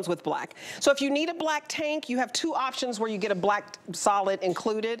that comes with black. So if you need a black tank, you have two options where you get a black solid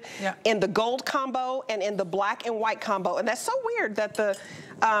included, in the gold combo and in the black and white combo. And that's so weird that the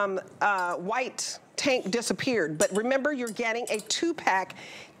white tank disappeared. But remember, you're getting a 2-pack,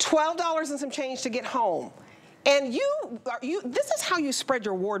 $12 and some change to get home. And this is how you spread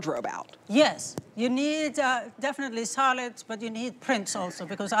your wardrobe out. Yes, you need definitely solids, but you need prints also,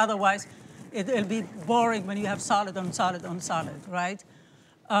 because otherwise it'll be boring when you have solid on solid on solid, right?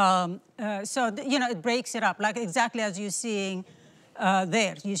 So, you know, it breaks it up, like exactly as you're seeing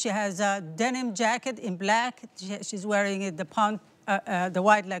there. She has a denim jacket in black. She's wearing it, the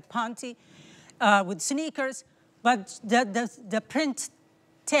white leg ponte with sneakers, but the print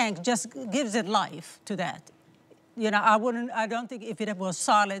tank just gives it life to that. You know, I don't think if it was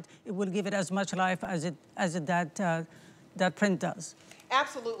solid, it would give it as much life as that print does.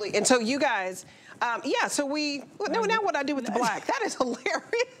 Absolutely. And so you guys, yeah, so now what I do with the black, that is hilarious.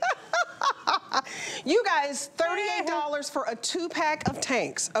 You guys, $38 for a 2-pack of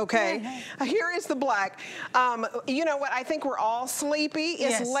tanks, okay? Here is the black. You know what, I think we're all sleepy.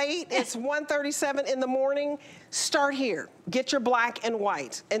 It's late, it's 1:37 in the morning. Start here, get your black and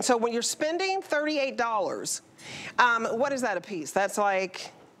white. And so when you're spending $38, what is that a piece? That's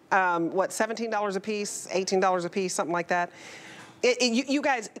like, what, $17 a piece, $18 a piece, something like that. You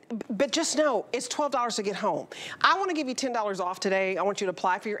guys, but just know, it's $12 to get home. I want to give you $10 off today. I want you to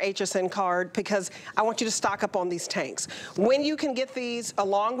apply for your HSN card because I want you to stock up on these tanks. When you can get these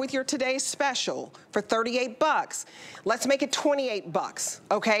along with your today's special for 38 bucks, let's make it 28 bucks,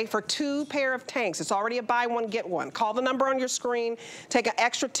 okay, for 2 pair of tanks. It's already a buy one, get one. Call the number on your screen, take an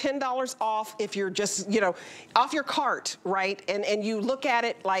extra $10 off if you're just, you know, off your cart, right? And you look at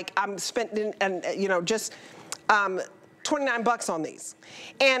it like I'm spending, and you know, just, 29 bucks on these.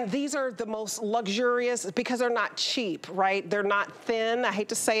 And these are the most luxurious because they're not cheap, right? They're not thin, I hate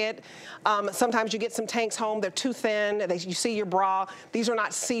to say it. Sometimes you get some tanks home, they're too thin, you see your bra. These are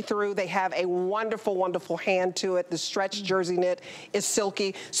not see-through. They have a wonderful, wonderful hand to it. The stretch jersey knit is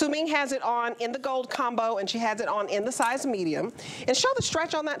silky. Suming has it on in the gold combo, and she has it on in the size medium. And show the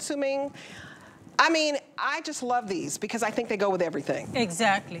stretch on that, Suming. I mean, I just love these because I think they go with everything.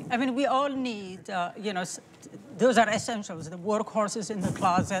 Exactly. I mean, we all need, you know, those are essentials, the workhorses in the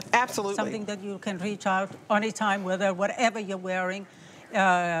closet. Absolutely. Something that you can reach out anytime, whatever you're wearing,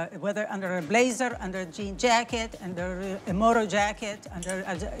 whether under a blazer, under a jean jacket, under a moto jacket, under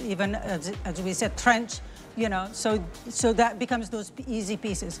even, as we said, trench. You know, so that becomes those easy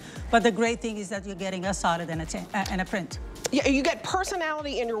pieces. But the great thing is that you're getting a solid and a print. Yeah, you get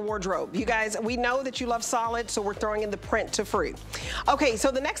personality in your wardrobe. You guys, we know that you love solid, so we're throwing in the print to free. Okay,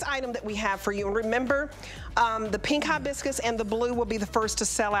 so the next item that we have for you, and remember, the pink hibiscus and the blue will be the first to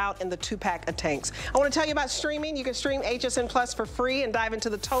sell out in the 2-pack of tanks. I want to tell you about streaming. You can stream HSN Plus for free and dive into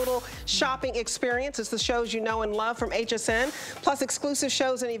the total shopping experience. It's the shows you know and love from HSN, plus exclusive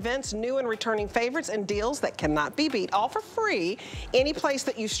shows and events, new and returning favorites, and deals that cannot be beat, all for free any place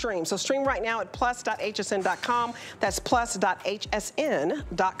that you stream. So stream right now at plus.hsn.com. That's plus.hsn.com.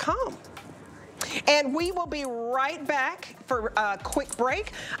 And we will be right back for a quick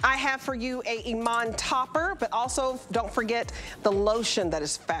break. I have for you a Iman topper, but also don't forget the lotion that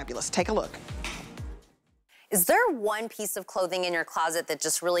is fabulous. Take a look. Is there one piece of clothing in your closet that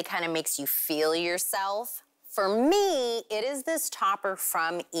just really kind of makes you feel yourself? For me, it is this topper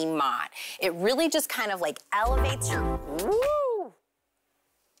from Iman. It really just kind of like elevates your, woo!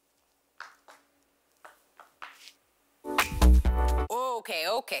 Okay,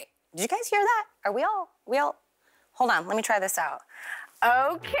 okay. Did you guys hear that? Are we all, hold on, let me try this out.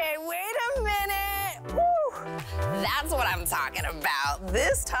 Okay, wait a minute. Woo! That's what I'm talking about.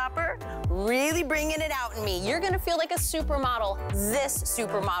 This topper, really bringing it out in me. You're gonna feel like a supermodel. This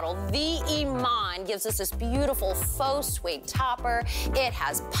supermodel, the Iman, gives us this beautiful faux suede topper. It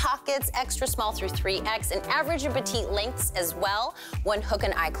has pockets, extra small through 3X, and average and petite lengths as well. One hook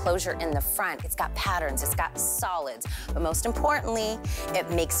and eye closure in the front. It's got patterns, it's got solids, but most importantly, it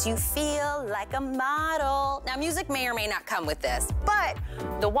makes you feel like a model. Now, music may or may not come with this, but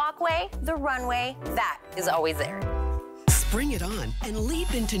the walkway, the runway, that is always there. Bring it on and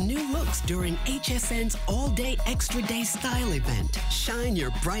leap into new looks during HSN's all-day extra day style event. Shine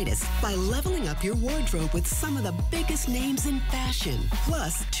your brightest by leveling up your wardrobe with some of the biggest names in fashion.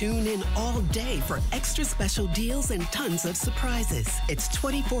 Plus, tune in all day for extra special deals and tons of surprises. It's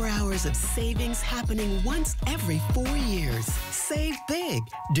 24 hours of savings happening once every 4 years. Save big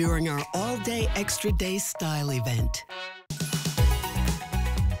during our all-day extra day style event.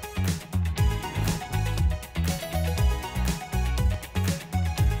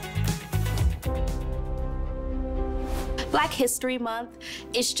 Black History Month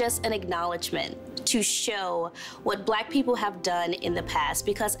is just an acknowledgement to show what Black people have done in the past,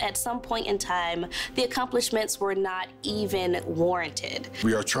 because at some point in time, the accomplishments were not even warranted.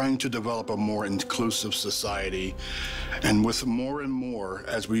 We are trying to develop a more inclusive society, and with more and more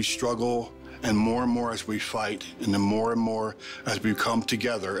as we struggle, and more as we fight, and then more as we come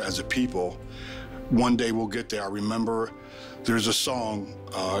together as a people, one day we'll get there. I remember there's a song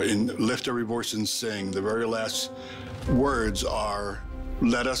in Lift Every Voice and Sing. The very last words are,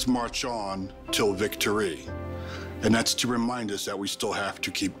 "Let us march on till victory." And that's to remind us that we still have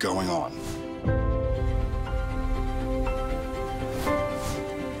to keep going on.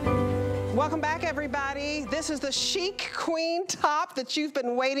 Welcome back, everybody. This is the Chic Queen top that you've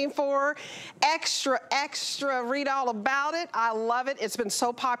been waiting for. Extra, extra, read all about it. I love it. It's been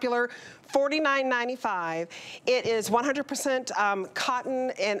so popular. $49.95. It is 100%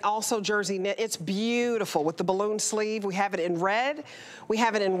 cotton and also jersey knit. It's beautiful with the balloon sleeve. We have it in red, we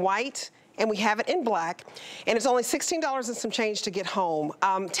have it in white, and we have it in black, and it's only $16 and some change to get home.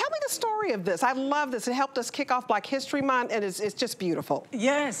 Tell me the story of this. I love this. It helped us kick off Black History Month, and it's just beautiful.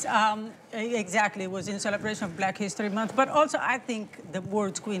 Yes, exactly. It was in celebration of Black History Month, but also I think the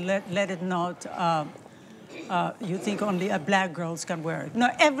word queen, let it not, you think only Black girls can wear it. No,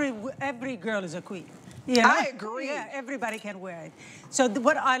 every girl is a queen. You know? I agree. Yeah, everybody can wear it. So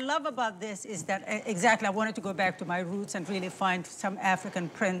what I love about this is that, exactly, I wanted to go back to my roots and really find some African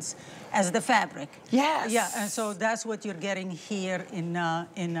prints as the fabric. Yes. Yeah, and so that's what you're getting here in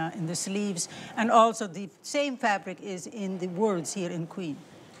the sleeves. And also the same fabric is in the words here in Queen,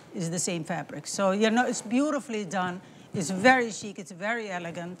 is the same fabric. So, you know, it's beautifully done. It's very chic, it's very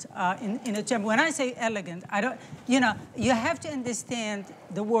elegant. In a gem. When I say elegant, I don't, you know, you have to understand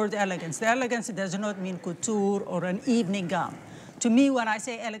the word elegance. The elegance does not mean couture or an evening gown. To me, when I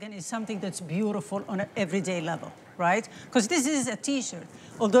say elegant, it's something that's beautiful on an everyday level, right? Because this is a t-shirt,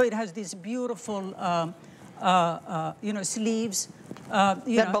 although it has these beautiful, you know, sleeves.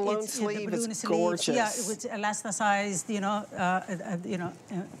 That balloon sleeve is gorgeous. Yeah, with elasticized, you know,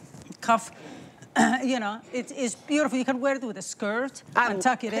 cuff. You know, it is beautiful. You can wear it with a skirt and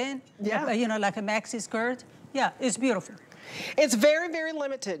tuck it in. Yeah. You know, like a maxi skirt. Yeah, it's beautiful. It's very, very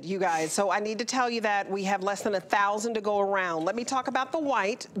limited, you guys. So I need to tell you that we have less than 1,000 to go around. Let me talk about the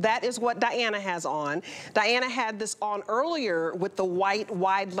white. That is what Diana has on. Diana had this on earlier with the white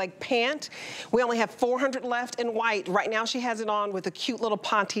wide leg pant. We only have 400 left in white. Right now she has it on with a cute little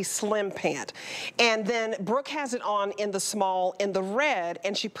Ponte slim pant. And then Brooke has it on in the small in the red,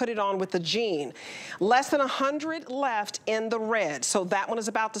 and she put it on with the jean. Less than 100 left in the red. So that one is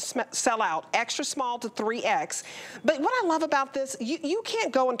about to sell out. Extra small to 3X. But what I love about this, you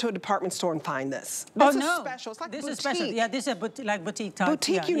can't go into a department store and find this. This is special. It's like this boutique. is special. Yeah, this is like boutique type.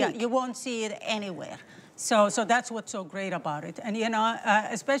 Boutique unique. Yeah, you won't see it anywhere. So that's what's so great about it. And you know,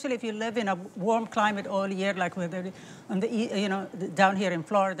 especially if you live in a warm climate all year, like on the you know, down here in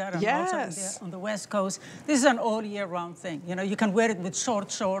Florida and also on the West Coast, this is an all year round thing. You know, you can wear it with short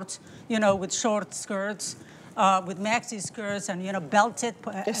shorts, you know, with short skirts. With maxi skirts and, you know, belt it,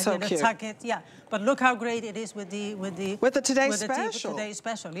 it's so cute. Tuck it, yeah. But look how great it is with the today's special. Today's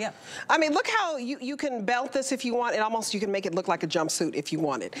special, yeah. I mean, look how you can belt this if you want, and almost you can make it look like a jumpsuit if you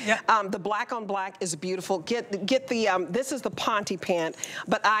want it. Yeah. The black on black is beautiful. Get the this is the Ponte pant,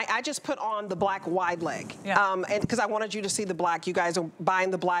 but I just put on the black wide leg. Yeah. And because I wanted you to see the black. You guys are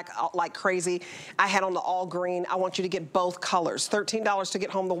buying the black like crazy. I had on the all green. I want you to get both colors. $13 to get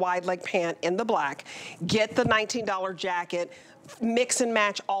home the wide leg pant in the black. Get the $19 jacket. Mix and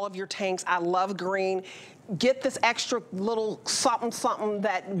match all of your tanks. I love green. Get this extra little something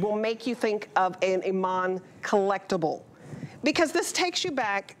that will make you think of an Iman collectible. Because this takes you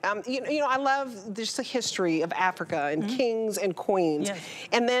back, you know, I love this history of Africa and kings and queens. Yes.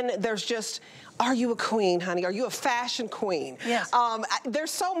 And then there's just, are you a queen, honey? Are you a fashion queen? Yes.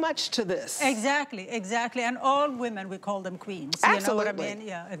 There's so much to this. Exactly, exactly. And all women, we call them queens. Absolutely. You know what I mean?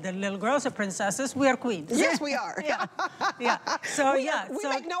 Yeah. The little girls are princesses. We are queens. Yes, we are. Yeah. Yeah. So we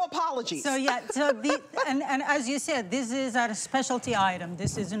make no apologies. So yeah. So and as you said, this is our specialty item.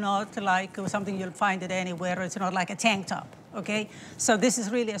 This is not like something you'll find it anywhere. It's not like a tank top. Okay, so this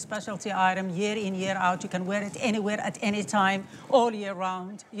is really a specialty item, year in, year out. You can wear it anywhere, at any time, all year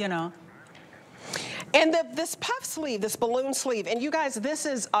round, you know. And this puff sleeve, this balloon sleeve, and you guys, this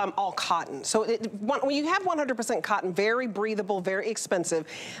is all cotton. So when you have 100% cotton, very breathable, very expensive.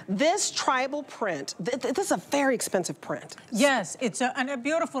 This tribal print, this is a very expensive print. Yes, it's a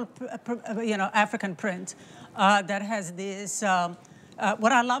beautiful, you know, African print that has this.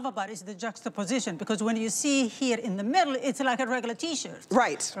 What I love about it is the juxtaposition, because when you see here in the middle, it's like a regular T-shirt.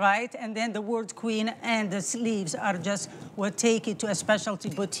 Right. Right? And then the word queen and the sleeves are just what take it to a specialty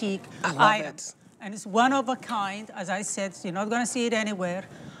boutique item. I love it. And it's one of a kind. As I said, you're not going to see it anywhere.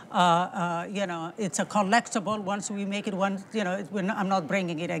 You know, it's a collectible. Once we make it one, you know, I'm not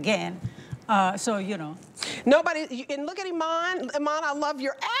bringing it again. So, you know. Nobody, and look at Iman. Iman, I love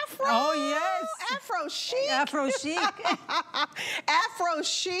your afro. Oh, yes. Afro chic. Afro chic. Afro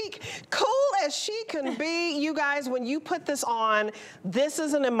chic. Cool as she can be. You guys, when you put this on, this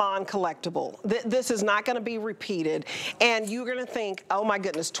is an Iman collectible. This is not going to be repeated. And you're going to think, oh my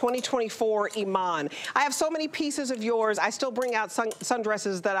goodness, 2024 Iman. I have so many pieces of yours. I still bring out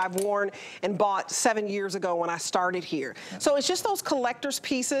sundresses that I've worn and bought 7 years ago when I started here. So it's just those collector's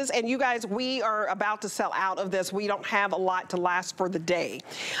pieces. And you guys, we are about to sell out of this. We don't have a lot to last for the day.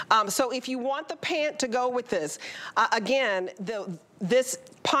 So if you want the pant to go with this, again, this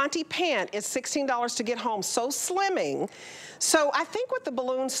Ponte pant is $16 to get home. So slimming. So I think with the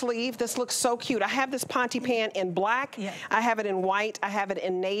balloon sleeve, this looks so cute. I have this Ponte pant in black. Yeah. I have it in white. I have it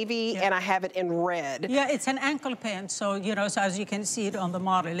in navy, and I have it in red. Yeah, it's an ankle pant. So, you know, so as you can see it on the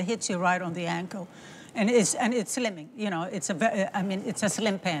model, it hits you right on the ankle. And it's slimming, you know, it's a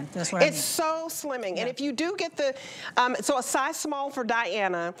slim pant, that's what I mean. It's so slimming. Yeah. And if you do get the, so a size small for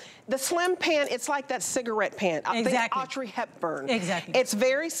Diana, the slim pant, it's like that cigarette pant. Exactly. Think Audrey Hepburn. Exactly. It's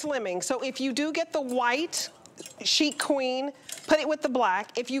very slimming. So if you do get the white chic queen, put it with the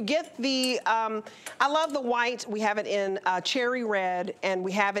black. If you get the, I love the white. We have it in cherry red, and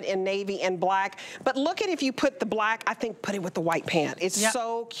we have it in navy and black. But look at if you put the black, I think put it with the white pant. It's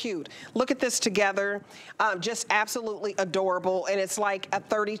so cute. Look at this together. Just absolutely adorable. And it's like a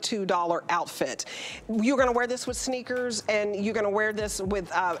 $32 outfit. You're going to wear this with sneakers, and you're going to wear this with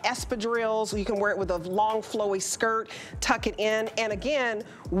espadrilles. You can wear it with a long flowy skirt, tuck it in. And again,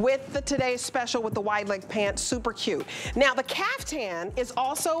 with the today's special with the wide leg pants, super cute. Now the cap caftan is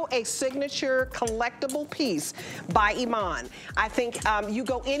also a signature collectible piece by Iman. I think you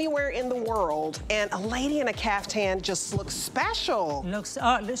go anywhere in the world and a lady in a caftan just looks special. Looks,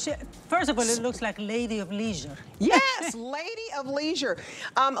 first of all, it looks like Lady of Leisure. Yes, Lady of Leisure.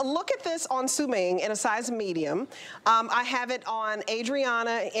 Look at this on Su-Ming in a size medium. I have it on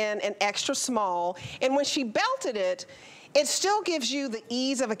Adriana in an extra small. And when she belted it, it still gives you the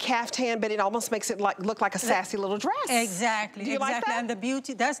ease of a caftan, but it almost makes it look like a sassy little dress. Exactly, Do you like that? And the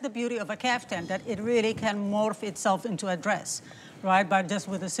beauty, that's the beauty of a caftan, that it really can morph itself into a dress, right? But just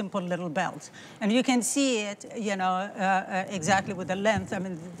with a simple little belt. And you can see it, you know, exactly with the length. I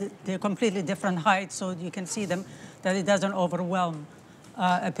mean, they're completely different heights, so you can see them, that it doesn't overwhelm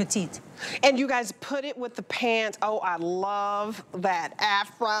a petite. And you guys put it with the pants. Oh, I love that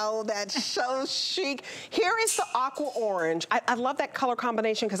afro. That's so chic. Here is the aqua orange. I love that color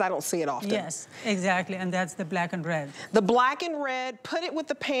combination because I don't see it often. Yes, exactly, and that's the black and red. The black and red, put it with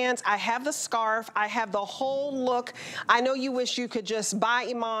the pants. I have the scarf. I have the whole look. I know you wish you could just buy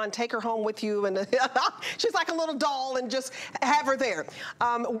Iman, take her home with you, and she's like a little doll, and just have her there.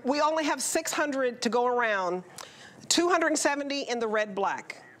 We only have 600 to go around. 270 in the red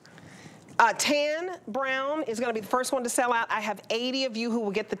black. Tan brown is gonna be the first one to sell out. I have 80 of you who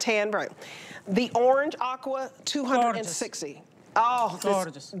will get the tan brown. The orange aqua, 260. Gorgeous. Oh,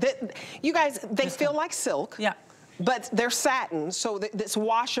 gorgeous. You guys, they feel like silk. Yeah. But they're satin, so it's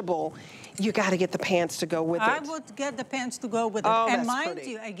washable. You gotta get the pants to go with it. I would get the pants to go with it. Oh, and that's mind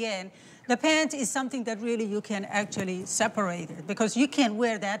pretty. you, again, the pant is something that really you can actually separate it, because you can't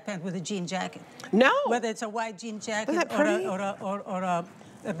wear that pant with a jean jacket. No. Whether it's a white jean jacket Isn't that pretty? or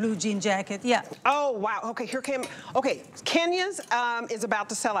a blue jean jacket, yeah. Oh, wow, okay, here came, okay, Kenya's is about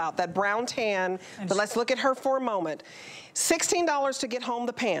to sell out, that brown tan, but let's look at her for a moment. $16 to get home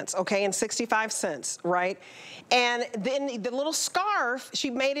the pants, okay, and 65 cents, right? And then the little scarf, she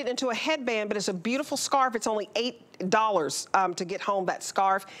made it into a headband, but it's a beautiful scarf. It's only $8 to get home that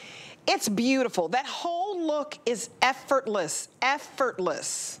scarf. It's beautiful. That whole look is effortless,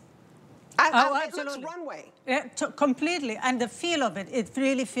 effortless. Absolutely. It looks runway. Yeah, completely, and the feel of it, it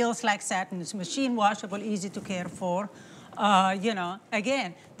really feels like satin. It's machine washable, easy to care for. You know,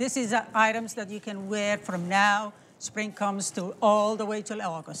 again, this is items that you can wear from now. Spring comes to all the way till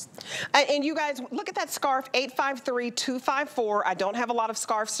August. And you guys, look at that scarf, 853-254. I don't have a lot of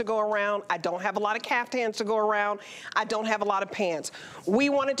scarves to go around. I don't have a lot of caftans to go around. I don't have a lot of pants. We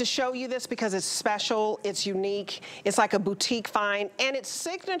wanted to show you this because it's special, it's unique, it's like a boutique find, and it's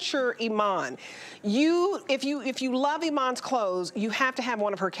signature Iman. If you love Iman's clothes, you have to have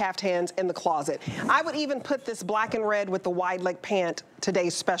one of her caftans in the closet. I would even put this black and red with the wide leg pant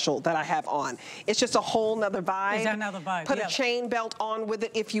today's special that I have on. It's just a whole nother vibe. It's another vibe. Put a chain belt on with it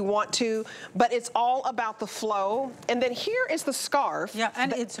if you want to, but it's all about the flow. And then here is the scarf. Yeah,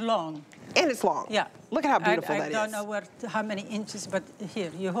 and it's long. And it's long. Yeah. Look at how beautiful that is. I don't know how many inches, but here,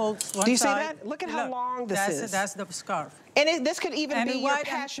 you hold one side. Do you see that? Look at how long this is. That's the scarf. And this could even be your white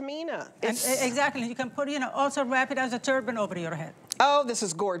pashmina. Exactly. You can put, you know, also wrap it as a turban over your head. Oh, this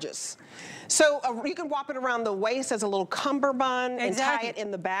is gorgeous. So you can wrap it around the waist as a little cummerbund and tie it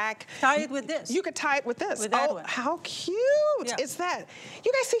in the back. Tie it with this. You could tie it with this. With that oh, one. How cute is that?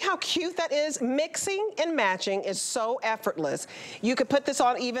 You guys see how cute that is? Mixing and matching is so effortless. You could put this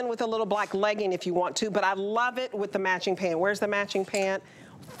on even with a little black legging if you want to, but I love it with the matching pant. Where's the matching pant?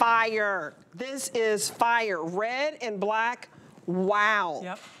 Fire. This is fire. Red and black. Wow.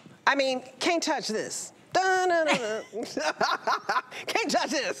 Yep. I mean, can't touch this. Can't touch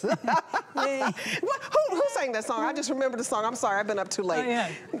this. Who sang that song? I just remember the song. I'm sorry, I've been up too late. Oh, yeah.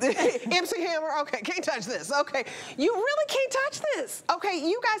 MC Hammer, okay, can't touch this. Okay, you really can't touch this. Okay,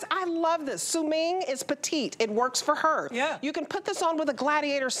 you guys, I love this. Su-Ming is petite. It works for her. Yeah. You can put this on with a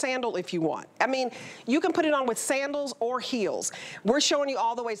gladiator sandal if you want. I mean, you can put it on with sandals or heels. We're showing you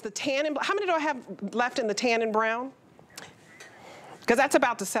all the ways. The tan and, how many do I have left in the tan and brown? Because that's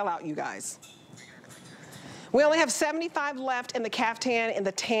about to sell out, you guys. We only have 75 left in the caftan, in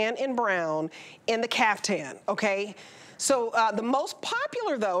the tan and brown, in the caftan, okay? So the most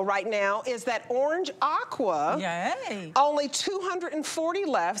popular, though, right now is that orange aqua. Yay. Only 240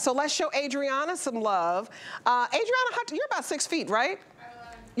 left, so let's show Adriana some love. Adriana, you're about 6 feet, right?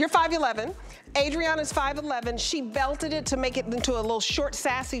 You're 5'11". Adriana's 5'11". She belted it to make it into a little short,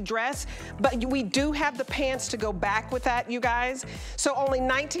 sassy dress, but we do have the pants to go back with that, you guys. So only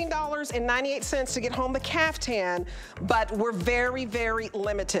 $19.98 to get home the caftan, but we're very, very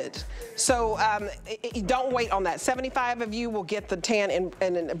limited. So don't wait on that. 75 of you will get the tan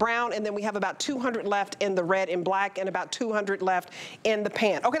and brown, and then we have about 200 left in the red and black, and about 200 left in the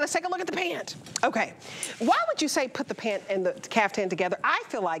pant. Okay, let's take a look at the pant. Okay, why would you say put the pant and the caftan together? I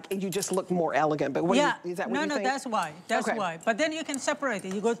feel like you just look more elegant, but what is that what you think? No, that's why. That's why. But then you can separate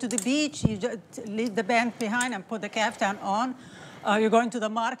it. You go to the beach, you just leave the band behind and put the caftan on. You're going to the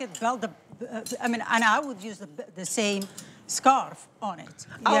market, belt the, and I would use the same scarf on it,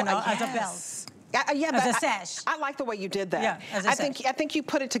 you know, as a belt. As a sash. I like the way you did that. Yeah, as a sash. I think you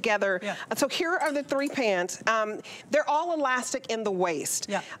put it together. Yeah. So here are the three pants. They're all elastic in the waist.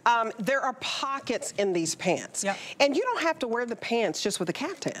 Yeah. There are pockets in these pants. Yeah. And you don't have to wear the pants just with a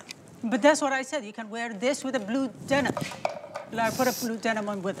caftan. But that's what I said. You can wear this with a blue denim. Like put a blue denim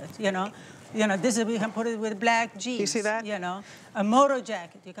on with it, you know. You know, this is, you can put it with black jeans. You see that? You know, a moto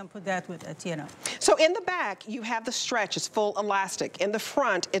jacket, you can put that with it, you know. So in the back, you have the stretch, it's full elastic. In the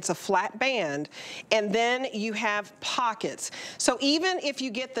front, it's a flat band, and then you have pockets. So even if you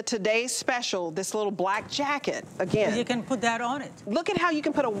get the today's special, this little black jacket, again. You can put that on it. Look at how you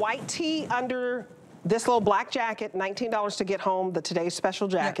can put a white tee under this little black jacket, $19 to get home, the today's special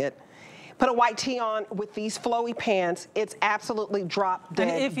jacket. Yeah. Put a white tee on with these flowy pants. It's absolutely drop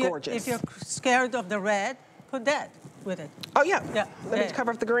dead gorgeous. If you're scared of the red, put that with it. Oh yeah. Yeah. Let me cover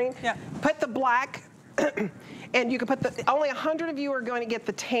up the green. Yeah. Put the black, and you can put the. Only 100 of you are going to get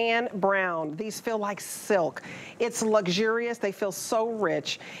the tan brown. These feel like silk. It's luxurious. They feel so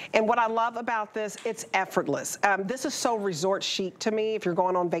rich. And what I love about this, it's effortless. This is so resort chic to me. If you're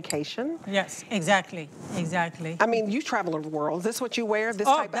going on vacation. Yes, exactly, exactly. I mean, you travel the world. Is this what you wear? This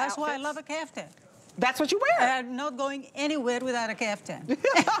type of outfit? That's why I love a caftan. That's what you wear. I'm not going anywhere without a caftan.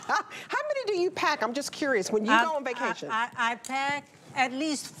 How many do you pack? I'm just curious. When you go on vacation. I pack at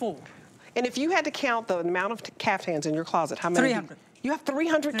least 4. And if you had to count the amount of caftans in your closet, how many? 300. You have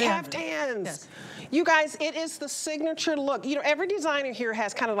 300 caftans. Yes. You guys, it is the signature look. You know, every designer here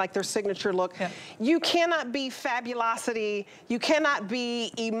has kind of like their signature look. Yeah. You cannot be fabulosity. You cannot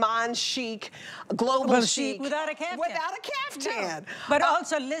be Iman chic, global chic without a caftan. Without a caftan. No. But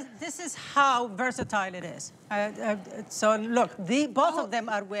also, this is how versatile it is. So look, both of them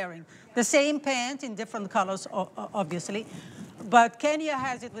are wearing the same pant in different colors, obviously. But Kenya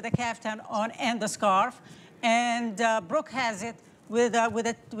has it with a caftan on and the scarf, and Brooke has it with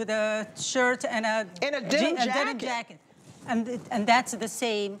a shirt and a denim jacket. And that's the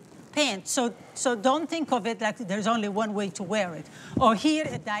same pant. So don't think of it like there's only one way to wear it. Or here,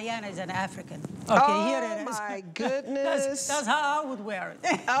 Diana is an African. Okay, here it is. Oh my goodness. That's how I would wear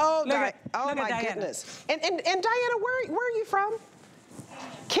it. Oh, look my at goodness. And Diana, where are you from?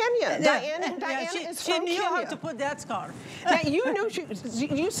 Kenya. Yeah. Diana is from Kenya. She knew how to put that scarf. Now, you knew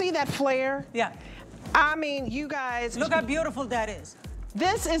you see that flare? Yeah. I mean, you guys. Look how beautiful that is.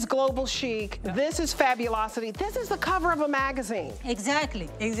 This is global chic. Yeah. This is fabulosity. This is the cover of a magazine. Exactly,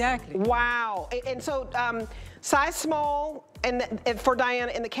 exactly. Wow. And so size small and for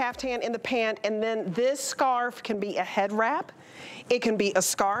Diana in the caftan, in the pant, and then this scarf can be a head wrap. It can be a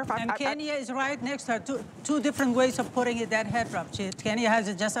scarf. And Kenya is right next to her. Two different ways of putting it, that head wrap. Kenya has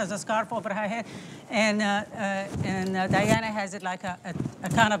it just as a scarf over her head, and Diana has it like a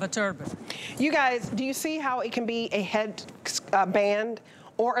kind of a turban. You guys, do you see how it can be a head band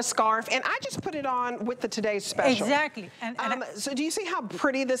or a scarf? And I just put it on with the today's special. Exactly. So do you see how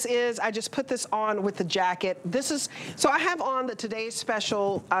pretty this is? I just put this on with the jacket. This is, so I have on the today's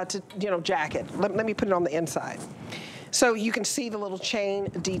special, jacket. Let me put it on the inside. So you can see the little chain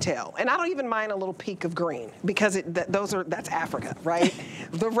detail. And I don't even mind a little peak of green because that's Africa, right?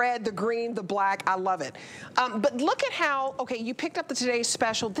 The red, the green, the black, I love it. But look at how, okay, you picked up the today's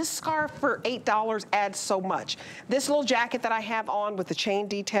special. This scarf for $8 adds so much. This little jacket that I have on with the chain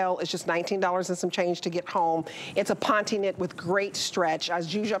detail is just $19 and some change to get home. It's a ponte knit with great stretch. I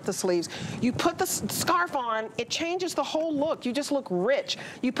zhuzh up the sleeves. You put the scarf on, it changes the whole look. You just look rich.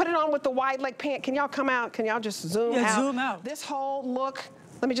 You put it on with the wide leg pant. Can y'all come out? Can y'all just zoom out? Zoom out. This whole look,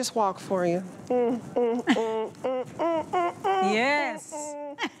 let me just walk for you. Yes.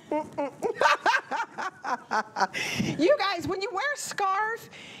 You guys, when you wear a scarf,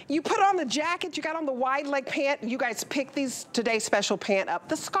 you put on the jacket, you got on the wide leg pant, you guys pick these today's special pant up.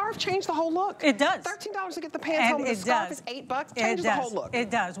 The scarf changed the whole look. It does. $13 to get the pants home. The scarf is $8. Changes the whole look. It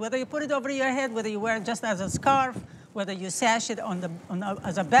does. Whether you put it over your head, whether you wear it just as a scarf, whether you sash it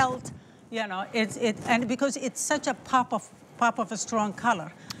as a belt, you know, and because it's such a pop pop of a strong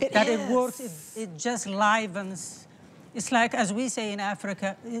color. It works, it just livens. It's like, as we say in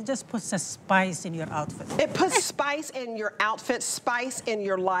Africa, it just puts a spice in your outfit. It puts spice in your outfit, spice in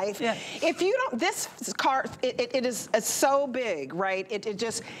your life. Yeah. If you don't, this scarf, it's so big, right? It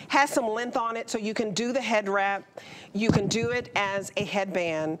just has some length on it, so you can do the head wrap. You can do it as a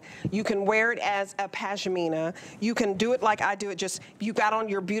headband. You can wear it as a pashmina. You can do it like I do it, just, you got on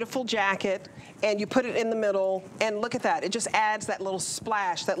your beautiful jacket, and you put it in the middle, and look at that. It just adds that little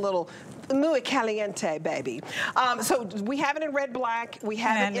splash, that little muy caliente, baby. So we have it in red, black. We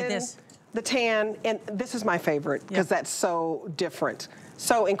have it in the tan, and this is my favorite because that's so different,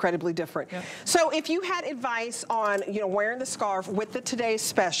 so incredibly different. Yep. So if you had advice on, you know, wearing the scarf with the today's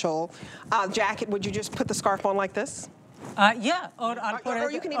special jacket, would you just put the scarf on like this? Yeah, or I'll put it.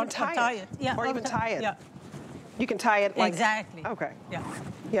 Or you can even tie it. Yeah, or even tie it. Yeah. You can tie it like... Exactly. Okay. Yeah.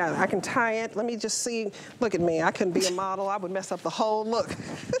 Yeah, I can tie it. Let me just see. Look at me. I couldn't be a model. I would mess up the whole look.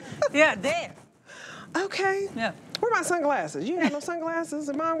 Yeah, there. Okay. Yeah. Where are my sunglasses? You have no sunglasses?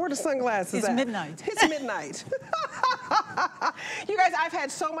 Iman, where are the sunglasses It's at? midnight. It's midnight. You guys, I've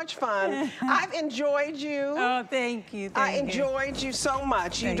had so much fun. I've enjoyed you. Oh, thank you. I enjoyed you so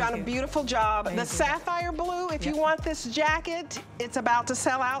much. You've done a beautiful job. The sapphire blue, if you want this jacket, it's about to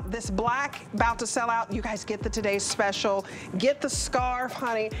sell out. This black, about to sell out. You guys get the today's special. Get the scarf,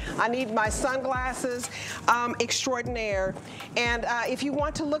 honey. I need my sunglasses extraordinaire. And if you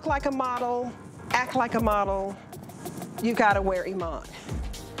want to look like a model, act like a model, you gotta wear Iman.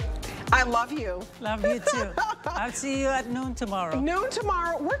 I love you. Love you too. I'll see you at noon tomorrow. Noon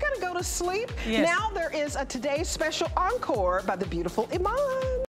tomorrow. We're gonna go to sleep. Yes. Now there is a today's special encore by the beautiful Iman.